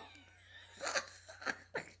BBL.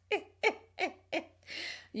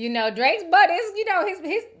 You know, Drake's butt is, you know, he's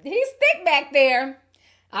thick back there.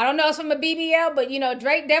 I don't know if it's from a BBL, but, you know,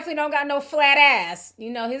 Drake definitely don't got no flat ass.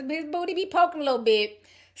 You know, his booty be poking a little bit.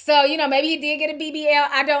 So, you know, maybe he did get a BBL.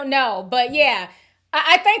 I don't know. But, yeah,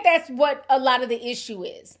 I think that's what a lot of the issue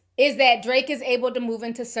is that Drake is able to move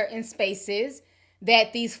into certain spaces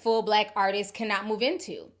that these full black artists cannot move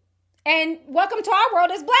into. And welcome to our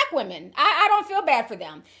world as black women. I don't feel bad for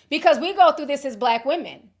them because we go through this as black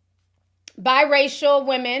women. Biracial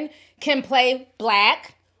women can play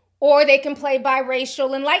black, or they can play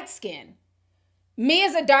biracial and light skin. Me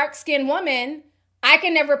as a dark skinned woman, I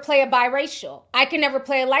can never play a biracial. I can never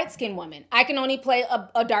play a light skinned woman. I can only play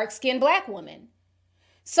a dark skinned black woman.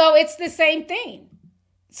 So it's the same thing.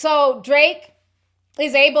 So Drake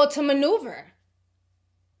is able to maneuver.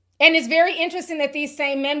 And it's very interesting that these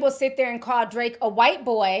same men will sit there and call Drake a white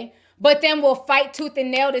boy, but then will fight tooth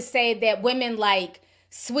and nail to say that women like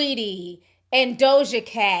Sweetie and Doja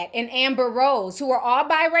Cat and Amber Rose, who are all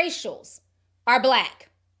biracials, are black.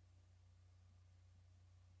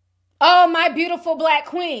 Oh, my beautiful black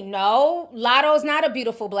queen. No, Lotto's not a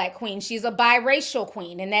beautiful black queen. She's a biracial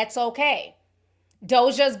queen, and that's okay.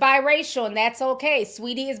 Doja's biracial, and that's okay.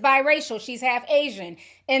 Sweetie is biracial. She's half Asian,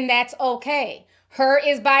 and that's okay. Her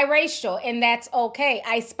is biracial, and that's okay.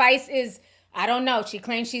 Ice Spice is, I don't know, she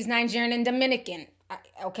claims she's Nigerian and Dominican.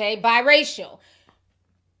 Okay, biracial.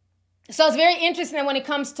 So it's very interesting that when it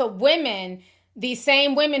comes to women, these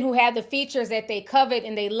same women who have the features that they covet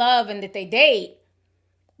and they love and that they date,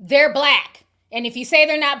 they're black. And if you say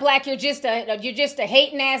they're not black, you're just a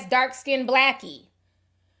hating ass dark-skinned blackie.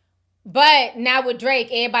 But now with Drake,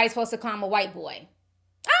 everybody's supposed to call him a white boy.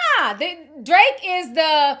 Drake is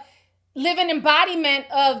the living embodiment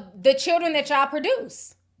of the children that y'all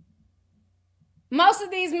produce. Most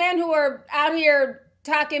of these men who are out here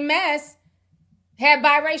talking mess have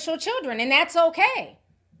biracial children, and that's okay.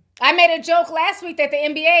 I made a joke last week that the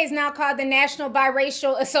NBA is now called the National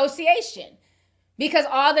Biracial Association because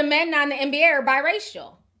all the men now in the NBA are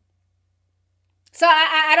biracial. So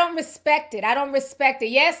I don't respect it. I don't respect it.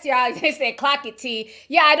 Yes, y'all, they said clock it, T.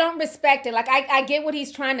 Yeah, I don't respect it. Like, I get what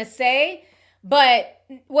he's trying to say, but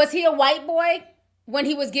was he a white boy when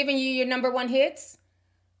he was giving you your #1 hits?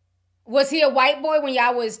 Was he a white boy when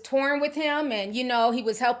y'all was touring with him and, you know, he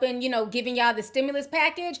was helping, you know, giving y'all the stimulus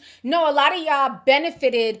package? No, a lot of y'all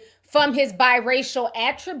benefited from his biracial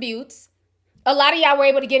attributes. A lot of y'all were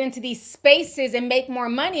able to get into these spaces and make more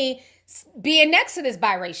money being next to this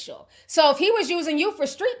biracial. So if he was using you for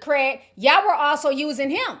street cred, y'all were also using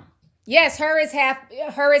him. Yes, her is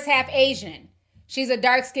half Asian. She's a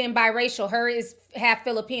dark-skinned biracial. Her is half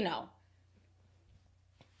Filipino.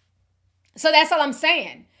 So that's all I'm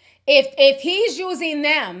saying. If he's using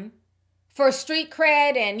them for street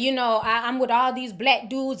cred and, you know, I'm with all these black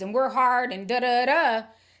dudes and we're hard and da-da-da,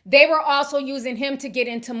 they were also using him to get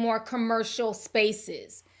into more commercial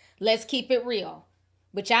spaces. Let's keep it real.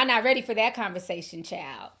 But y'all not ready for that conversation,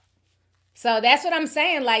 child. So that's what I'm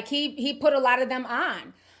saying. Like, he put a lot of them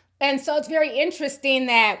on. And so it's very interesting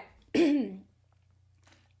that when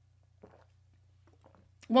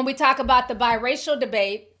we talk about the biracial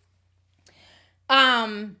debate,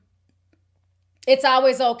 it's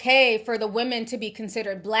always okay for the women to be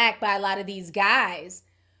considered black by a lot of these guys.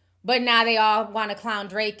 But now they all want to clown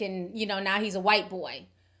Drake and, you know, now he's a white boy.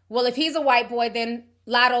 Well, if he's a white boy, then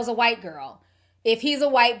Lotto's a white girl. If he's a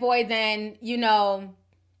white boy, then, you know,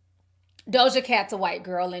 Doja Cat's a white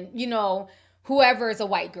girl and, you know, whoever is a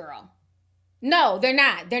white girl. No, they're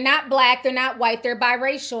not. They're not black. They're not white. They're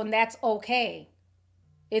biracial, and that's okay.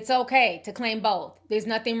 It's okay to claim both. There's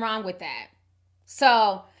nothing wrong with that.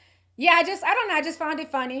 So, yeah, I don't know. I just found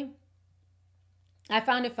it funny. I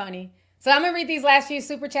found it funny. So I'm going to read these last few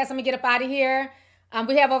super chats. I'm going to get up out of here.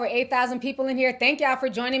 We have over 8,000 people in here. Thank y'all for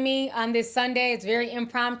joining me on this Sunday. It's very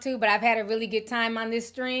impromptu, but I've had a really good time on this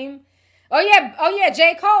stream. Oh, yeah,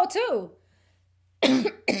 J. Cole, too.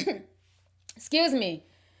 Excuse me.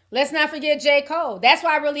 Let's not forget J. Cole. That's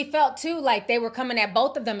why I really felt, too, like they were coming at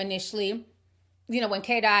both of them initially, you know, when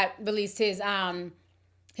K-Dot released his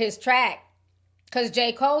track. Because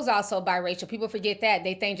J. Cole's also biracial. People forget that.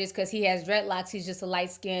 They think just because he has dreadlocks, he's just a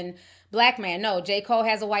light-skinned black man. No, J. Cole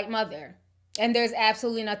has a white mother. And there's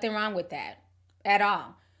absolutely nothing wrong with that at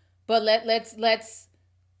all. But let's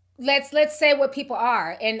say what people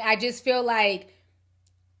are. And I just feel like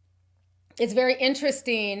it's very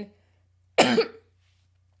interesting,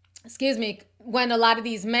 excuse me, when a lot of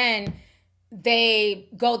these men, they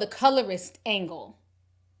go the colorist angle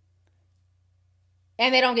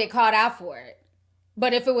and they don't get called out for it.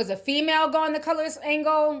 But if it was a female going the colorist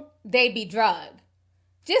angle, they'd be drugged.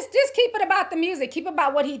 Just keep it about the music. Keep it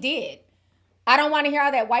about what he did. I don't want to hear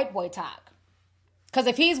all that white boy talk. Because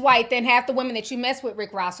if he's white, then half the women that you mess with,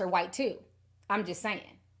 Rick Ross, are white too. I'm just saying.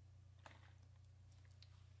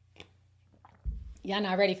 Y'all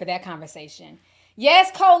not ready for that conversation.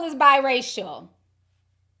 Yes, Cole is biracial.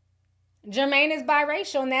 Jermaine is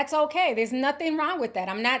biracial, and that's okay. There's nothing wrong with that.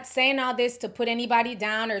 I'm not saying all this to put anybody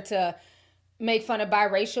down or to make fun of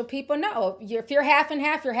biracial people. No, if you're half and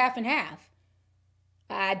half, you're half and half.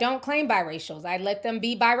 I don't claim biracials. I let them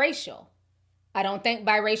be biracial. I don't think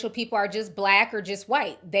biracial people are just black or just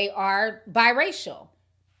white. They are biracial.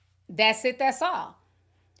 That's it. That's all.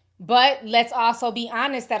 But let's also be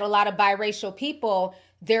honest that a lot of biracial people,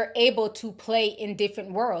 they're able to play in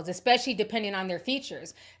different worlds, especially depending on their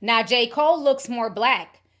features. Now, J. Cole looks more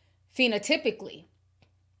black phenotypically.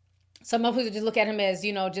 Some people just look at him as,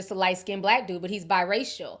 just a light-skinned black dude, but he's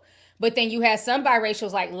biracial. But then you have some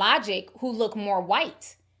biracials like Logic who look more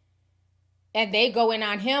white. And they go in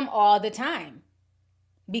on him all the time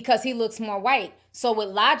because he looks more white. So with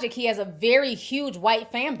Logic, he has a very huge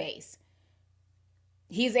white fan base.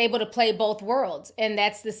 He's able to play both worlds. And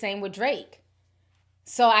that's the same with Drake.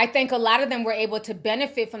 So I think a lot of them were able to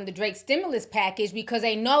benefit from the Drake stimulus package because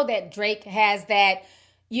they know that Drake has that,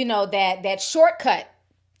 that shortcut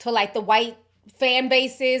to like the white fan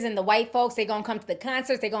bases and the white folks. They're going to come to the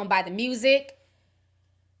concerts. They're going to buy the music.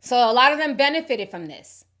 So a lot of them benefited from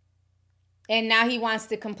this. And now he wants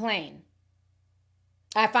to complain.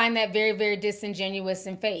 I find that very, very disingenuous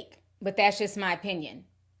and fake. But that's just my opinion.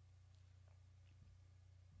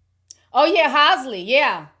 Oh, yeah, Hosley.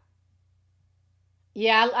 Yeah.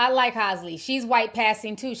 Yeah, I like Hosley. She's white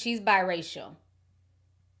passing, too. She's biracial.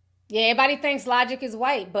 Yeah, everybody thinks Logic is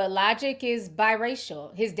white, but Logic is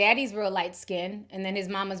biracial. His daddy's real light skinned, and then his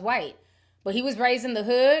mama's white. But he was raised in the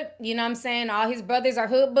hood. You know what I'm saying? All his brothers are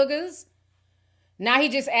hood boogers. Now he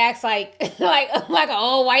just acts like an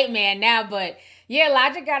old white man now. But yeah,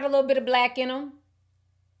 Logic got a little bit of black in him.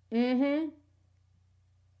 Mm-hmm.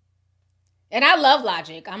 And I love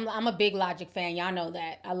Logic. I'm a big Logic fan. Y'all know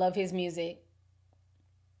that. I love his music.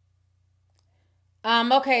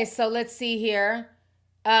 Okay, so let's see here.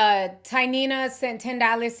 Tynina sent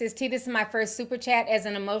 $10, says, T, this is my first super chat. As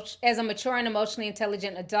a mature and emotionally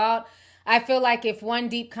intelligent adult, I feel like if one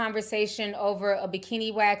deep conversation over a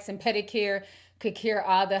bikini wax and pedicure could cure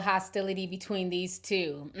all the hostility between these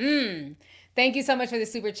two. Thank you so much for the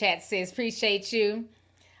super chat, sis. Appreciate you.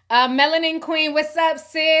 Melanin Queen, what's up,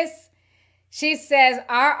 sis? She says,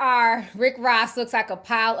 Rick Ross looks like a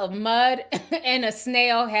pile of mud and a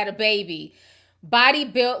snail had a baby. Body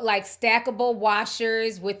built like stackable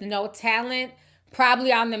washers with no talent.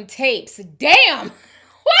 Probably on them tapes. Damn!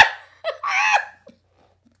 What?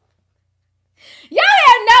 Y'all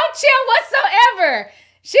have no chill whatsoever.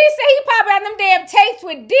 She said he probably on them damn tapes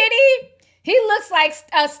with Diddy. He looks like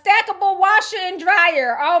a stackable washer and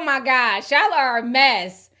dryer. Oh my gosh. Y'all are a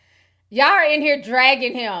mess. Y'all are in here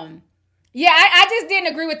dragging him. Yeah, I just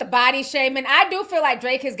didn't agree with the body shaming. I do feel like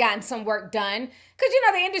Drake has gotten some work done. Because,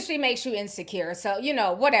 the industry makes you insecure. So,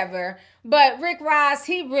 whatever. But Rick Ross,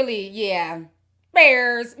 he really,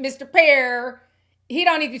 Pears, Mr. Pear. He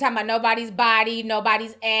don't need to be talking about nobody's body,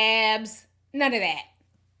 nobody's abs. None of that.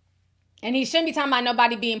 And he shouldn't be talking about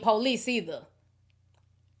nobody being police either.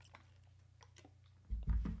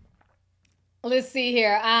 Let's see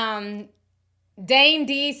here. Dane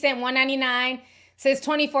D sent $1.99. Says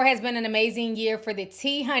 24 has been an amazing year for the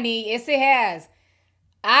tea, honey. Yes, it has.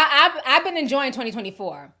 I've been enjoying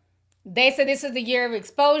 2024. They said this is the year of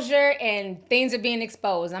exposure and things are being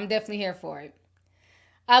exposed. I'm definitely here for it.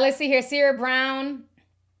 Let's see here. Sierra Brown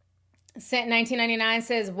sent $19.99.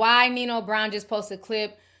 Says, why Nino Brown just posted a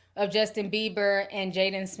clip of Justin Bieber and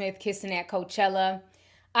Jaden Smith kissing at Coachella.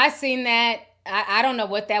 I seen that. I don't know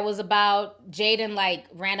what that was about. Jaden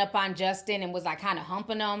ran up on Justin and was kind of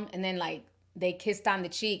humping him. And then they kissed on the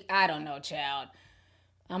cheek. I don't know, child.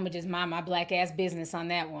 I'm going to just mind my black ass business on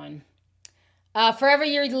that one. Forever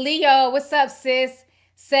Your Leo, what's up, sis?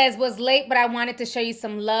 Says, was late, but I wanted to show you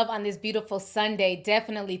some love on this beautiful Sunday.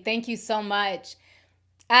 Definitely. Thank you so much.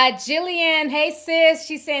 Jillian, hey, sis.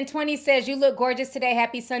 She's saying 20 says, you look gorgeous today.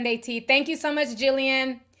 Happy Sunday, T. Thank you so much,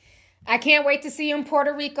 Jillian. I can't wait to see you in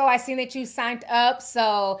Puerto Rico. I seen that you signed up.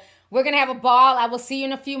 So We're going to have a ball. I will see you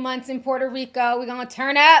in a few months in Puerto Rico. We're going to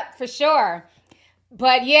turn up for sure.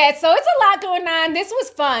 But yeah, so it's a lot going on. This was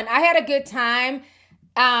fun. I had a good time.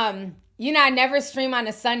 You know, I never stream on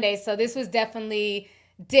a Sunday, so this was definitely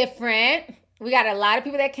different. We got a lot of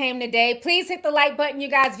people that came today. Please hit the like button, you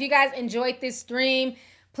guys. If you guys enjoyed this stream,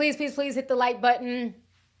 please, please, please hit the like button.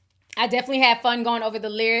 I definitely had fun going over the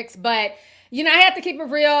lyrics, but you know, I have to keep it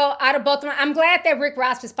real out of both of them. I'm glad that Rick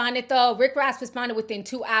Ross responded, though. Rick Ross responded within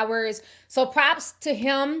 2 hours. So props to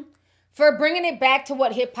him for bringing it back to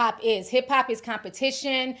what hip-hop is. Hip-hop is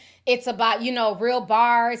competition. It's about, you know, real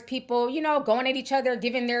bars, people, you know, going at each other,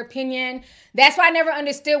 giving their opinion. That's why I never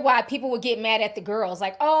understood why people would get mad at the girls.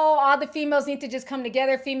 Like, oh, all the females need to just come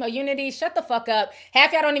together, female unity. Shut the fuck up.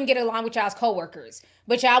 Half y'all don't even get along with y'all's coworkers.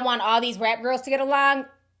 But y'all want all these rap girls to get along?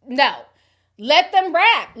 No. Let them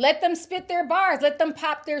rap. Let them spit their bars. Let them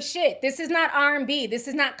pop their shit. This is not R&B. This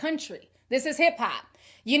is not country. This is hip hop.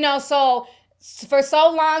 You know, so for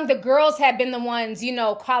so long, the girls have been the ones, you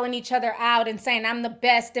know, calling each other out and saying, I'm the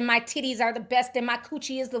best and my titties are the best and my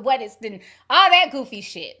coochie is the wettest and all that goofy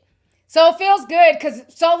shit. So it feels good because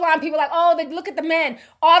so long people are like, oh, look at the men.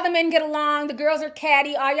 All the men get along. The girls are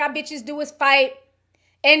catty. All y'all bitches do is fight.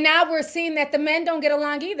 And now we're seeing that the men don't get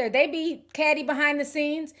along either. They be catty behind the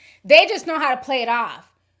scenes. They just know how to play it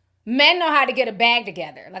off. Men know how to get a bag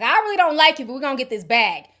together. Like, I really don't like you, but we're going to get this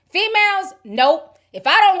bag. Females, nope. If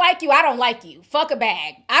I don't like you, I don't like you. Fuck a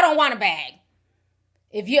bag. I don't want a bag.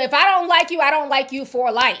 If I don't like you, I don't like you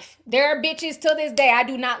for life. There are bitches to this day I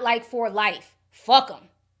do not like for life. Fuck them.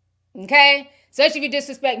 Okay? Especially if you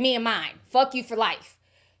disrespect me and mine. Fuck you for life.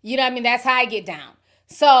 You know what I mean? That's how I get down.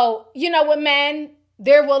 So, you know, with men,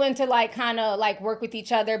 they're willing to like kind of like work with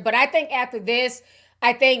each other. But I think after this,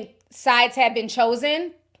 I think sides have been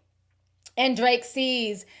chosen. And Drake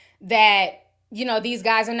sees that, you know, these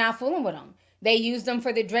guys are not fooling with him. They used him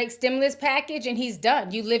for the Drake stimulus package and he's done.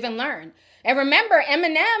 You live and learn. And remember,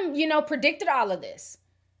 Eminem, you know, predicted all of this.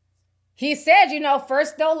 He said, you know,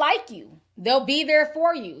 first they'll like you. They'll be there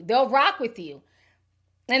for you. They'll rock with you.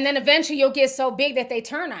 And then eventually you'll get so big that they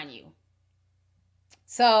turn on you.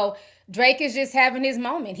 So Drake is just having his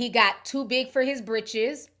moment. He got too big for his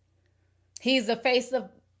britches. He's the face of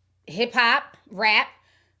hip hop, rap.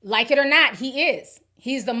 Like it or not, he is.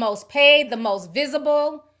 He's the most paid, the most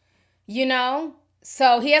visible, you know.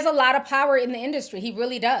 So he has a lot of power in the industry. He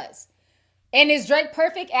really does. And is Drake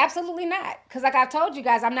perfect? Absolutely not. Because like I've told you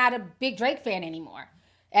guys, I'm not a big Drake fan anymore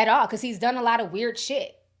at all. Because he's done a lot of weird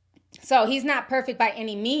shit. So he's not perfect by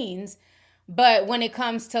any means. But when it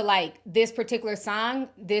comes to like this particular song,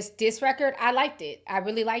 this diss record, I liked it. I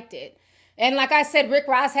really liked it. And like I said, Rick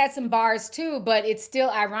Ross had some bars too, but it's still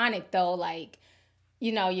ironic though. Like,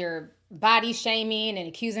 you know, you're body shaming and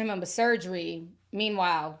accusing him of surgery.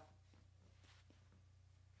 Meanwhile,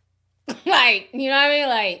 like, you know what I mean?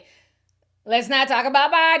 Like, let's not talk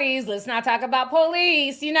about bodies. Let's not talk about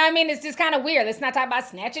police. You know what I mean? It's just kind of weird. Let's not talk about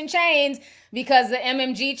snatching chains because the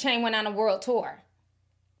MMG chain went on a world tour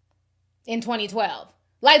in 2012.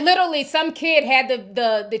 Like literally some kid had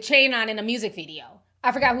the chain on in a music video.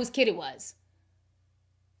 I forgot whose kid it was.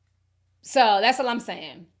 So that's all I'm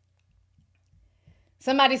saying.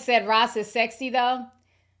 Somebody said Ross is sexy though.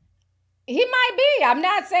 He might be. I'm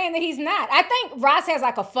not saying that he's not. I think Ross has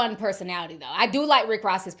like a fun personality though. I do like Rick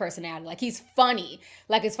Ross's personality. Like he's funny.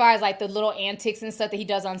 Like as far as like the little antics and stuff that he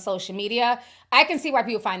does on social media, I can see why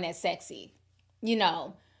people find that sexy, you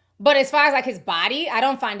know. But as far as like his body, I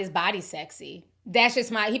don't find his body sexy. That's just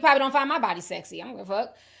he probably don't find my body sexy. I don't give a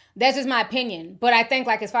fuck. That's just my opinion. But I think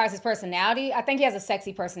like as far as his personality, I think he has a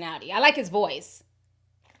sexy personality. I like his voice.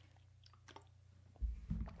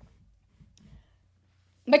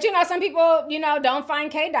 But, you know, some people, you know, don't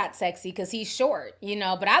find K-Dot sexy because he's short, you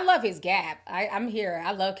know. But I love his gap. I'm here.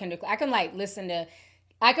 I love Kendrick. I can like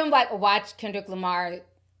watch Kendrick Lamar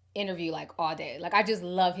interview like all day. Like I just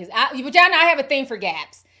love but y'all know I have a thing for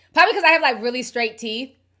gaps. Probably because I have like really straight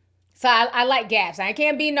teeth. So I like gaps. I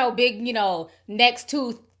can't be no big, you know, next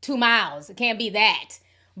tooth 2 miles. It can't be that.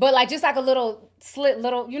 But like just like a little slit, you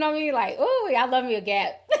know what I mean? Like, ooh, I love me a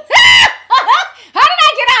gap. How did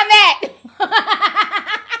I get on that?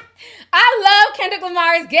 I love Kendrick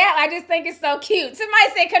Lamar's gap. I just think it's so cute. Somebody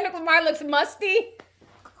say Kendrick Lamar looks musty.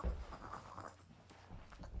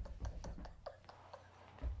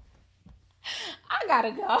 I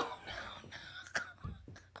gotta go.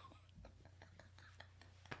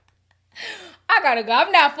 I gotta go.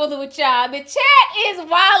 I'm not fooling with y'all. The chat is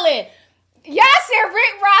wildin'. Y'all said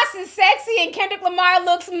Rick Ross is sexy and Kendrick Lamar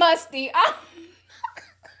looks musty.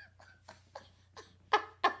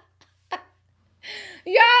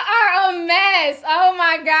 Y'all are a mess. Oh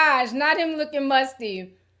my gosh. Not him looking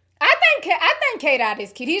musty. I think K-Dot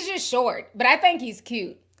is cute. He's just short, but I think he's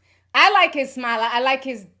cute. I like his smile. I like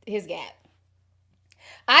his gap.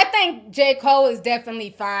 I think J. Cole is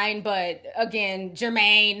definitely fine, but again,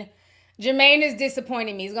 Jermaine is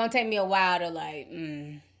disappointing me. It's gonna take me a while to like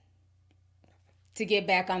to get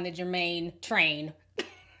back on the Jermaine train.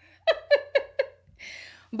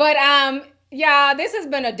 But y'all, this has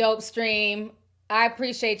been a dope stream. I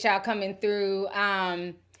appreciate y'all coming through.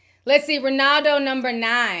 Let's see, Ronaldo number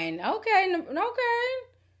 9. Okay.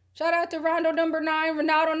 Shout out to Rondo number 9.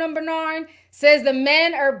 Ronaldo number 9 says the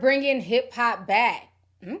men are bringing hip hop back.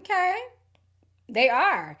 Okay. They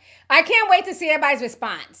are. I can't wait to see everybody's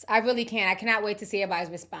response. I really can. I cannot wait to see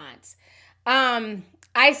everybody's response.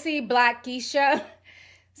 I see Black Keisha.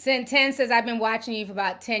 Sin 10 says, I've been watching you for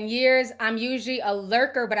about 10 years. I'm usually a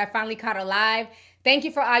lurker, but I finally caught a live. Thank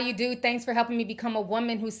you for all you do. Thanks for helping me become a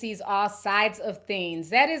woman who sees all sides of things.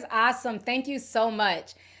 That is awesome. Thank you so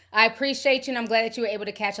much. I appreciate you, and I'm glad that you were able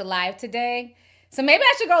to catch a live today. So maybe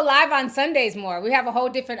I should go live on Sundays more. We have a whole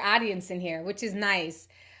different audience in here, which is nice.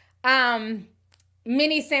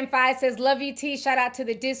 Minnie Senpai says, Lovelyti, shout out to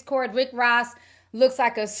the Discord. Rick Ross looks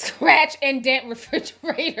like a scratch and dent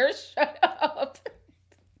refrigerator. Shut up.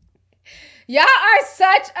 Y'all are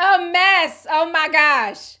such a mess. Oh my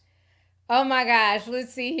gosh. Oh my gosh.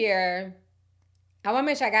 Let's see here. I want to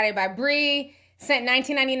make sure I got it by Bree. Sent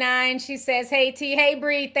 $19.99. She says, hey T. Hey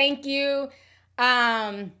Bree. Thank you.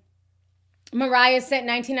 Mariah sent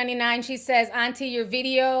 $19.99. She says, Auntie, your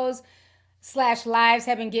videos / lives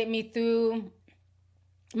have been getting me through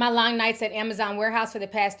my long nights at Amazon warehouse for the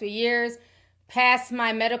past 3 years. Passed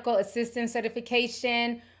my medical assistant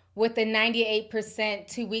certification with a 98%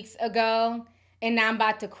 2 weeks ago. And now I'm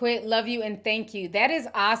about to quit. Love you and thank you. That is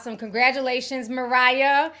awesome. Congratulations,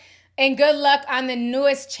 Mariah. And good luck on the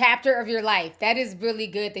newest chapter of your life. That is really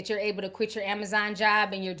good that you're able to quit your Amazon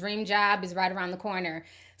job and your dream job is right around the corner.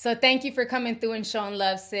 So thank you for coming through and showing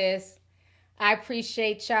love, sis. I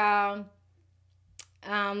appreciate y'all.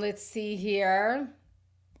 Let's see here.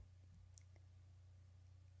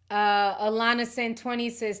 Alana Sin 20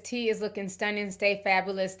 says, T is looking stunning. Stay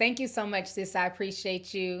fabulous. Thank you so much, sis. I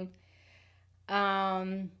appreciate you.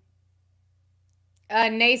 Nascent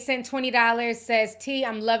 $20 says, T,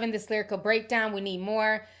 I'm loving this lyrical breakdown. We need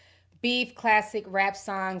more beef classic rap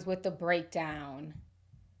songs with the breakdown.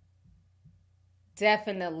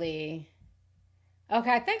 Definitely.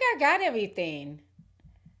 Okay, I think I got everything.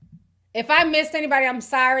 If I missed anybody, I'm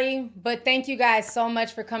sorry, but thank you guys so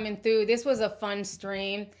much for coming through. This was a fun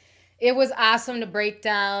stream. It was awesome to break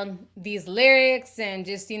down these lyrics and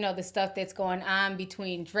just, you know, the stuff that's going on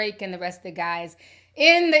between Drake and the rest of the guys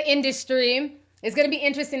in the industry. It's going to be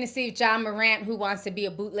interesting to see if John Morant, who wants to be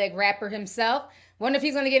a bootleg rapper himself, wonder if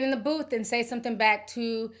he's going to get in the booth and say something back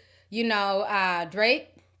to, you know, Drake.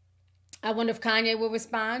 I wonder if Kanye will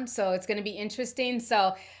respond. So it's going to be interesting.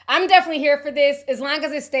 So I'm definitely here for this as long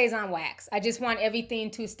as it stays on wax. I just want everything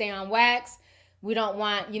to stay on wax. We don't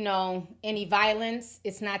want, you know, any violence.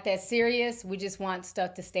 It's not that serious. We just want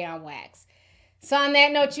stuff to stay on wax. So on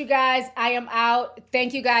that note, you guys, I am out.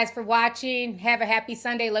 Thank you guys for watching. Have a happy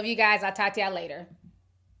Sunday. Love you guys. I'll talk to y'all later.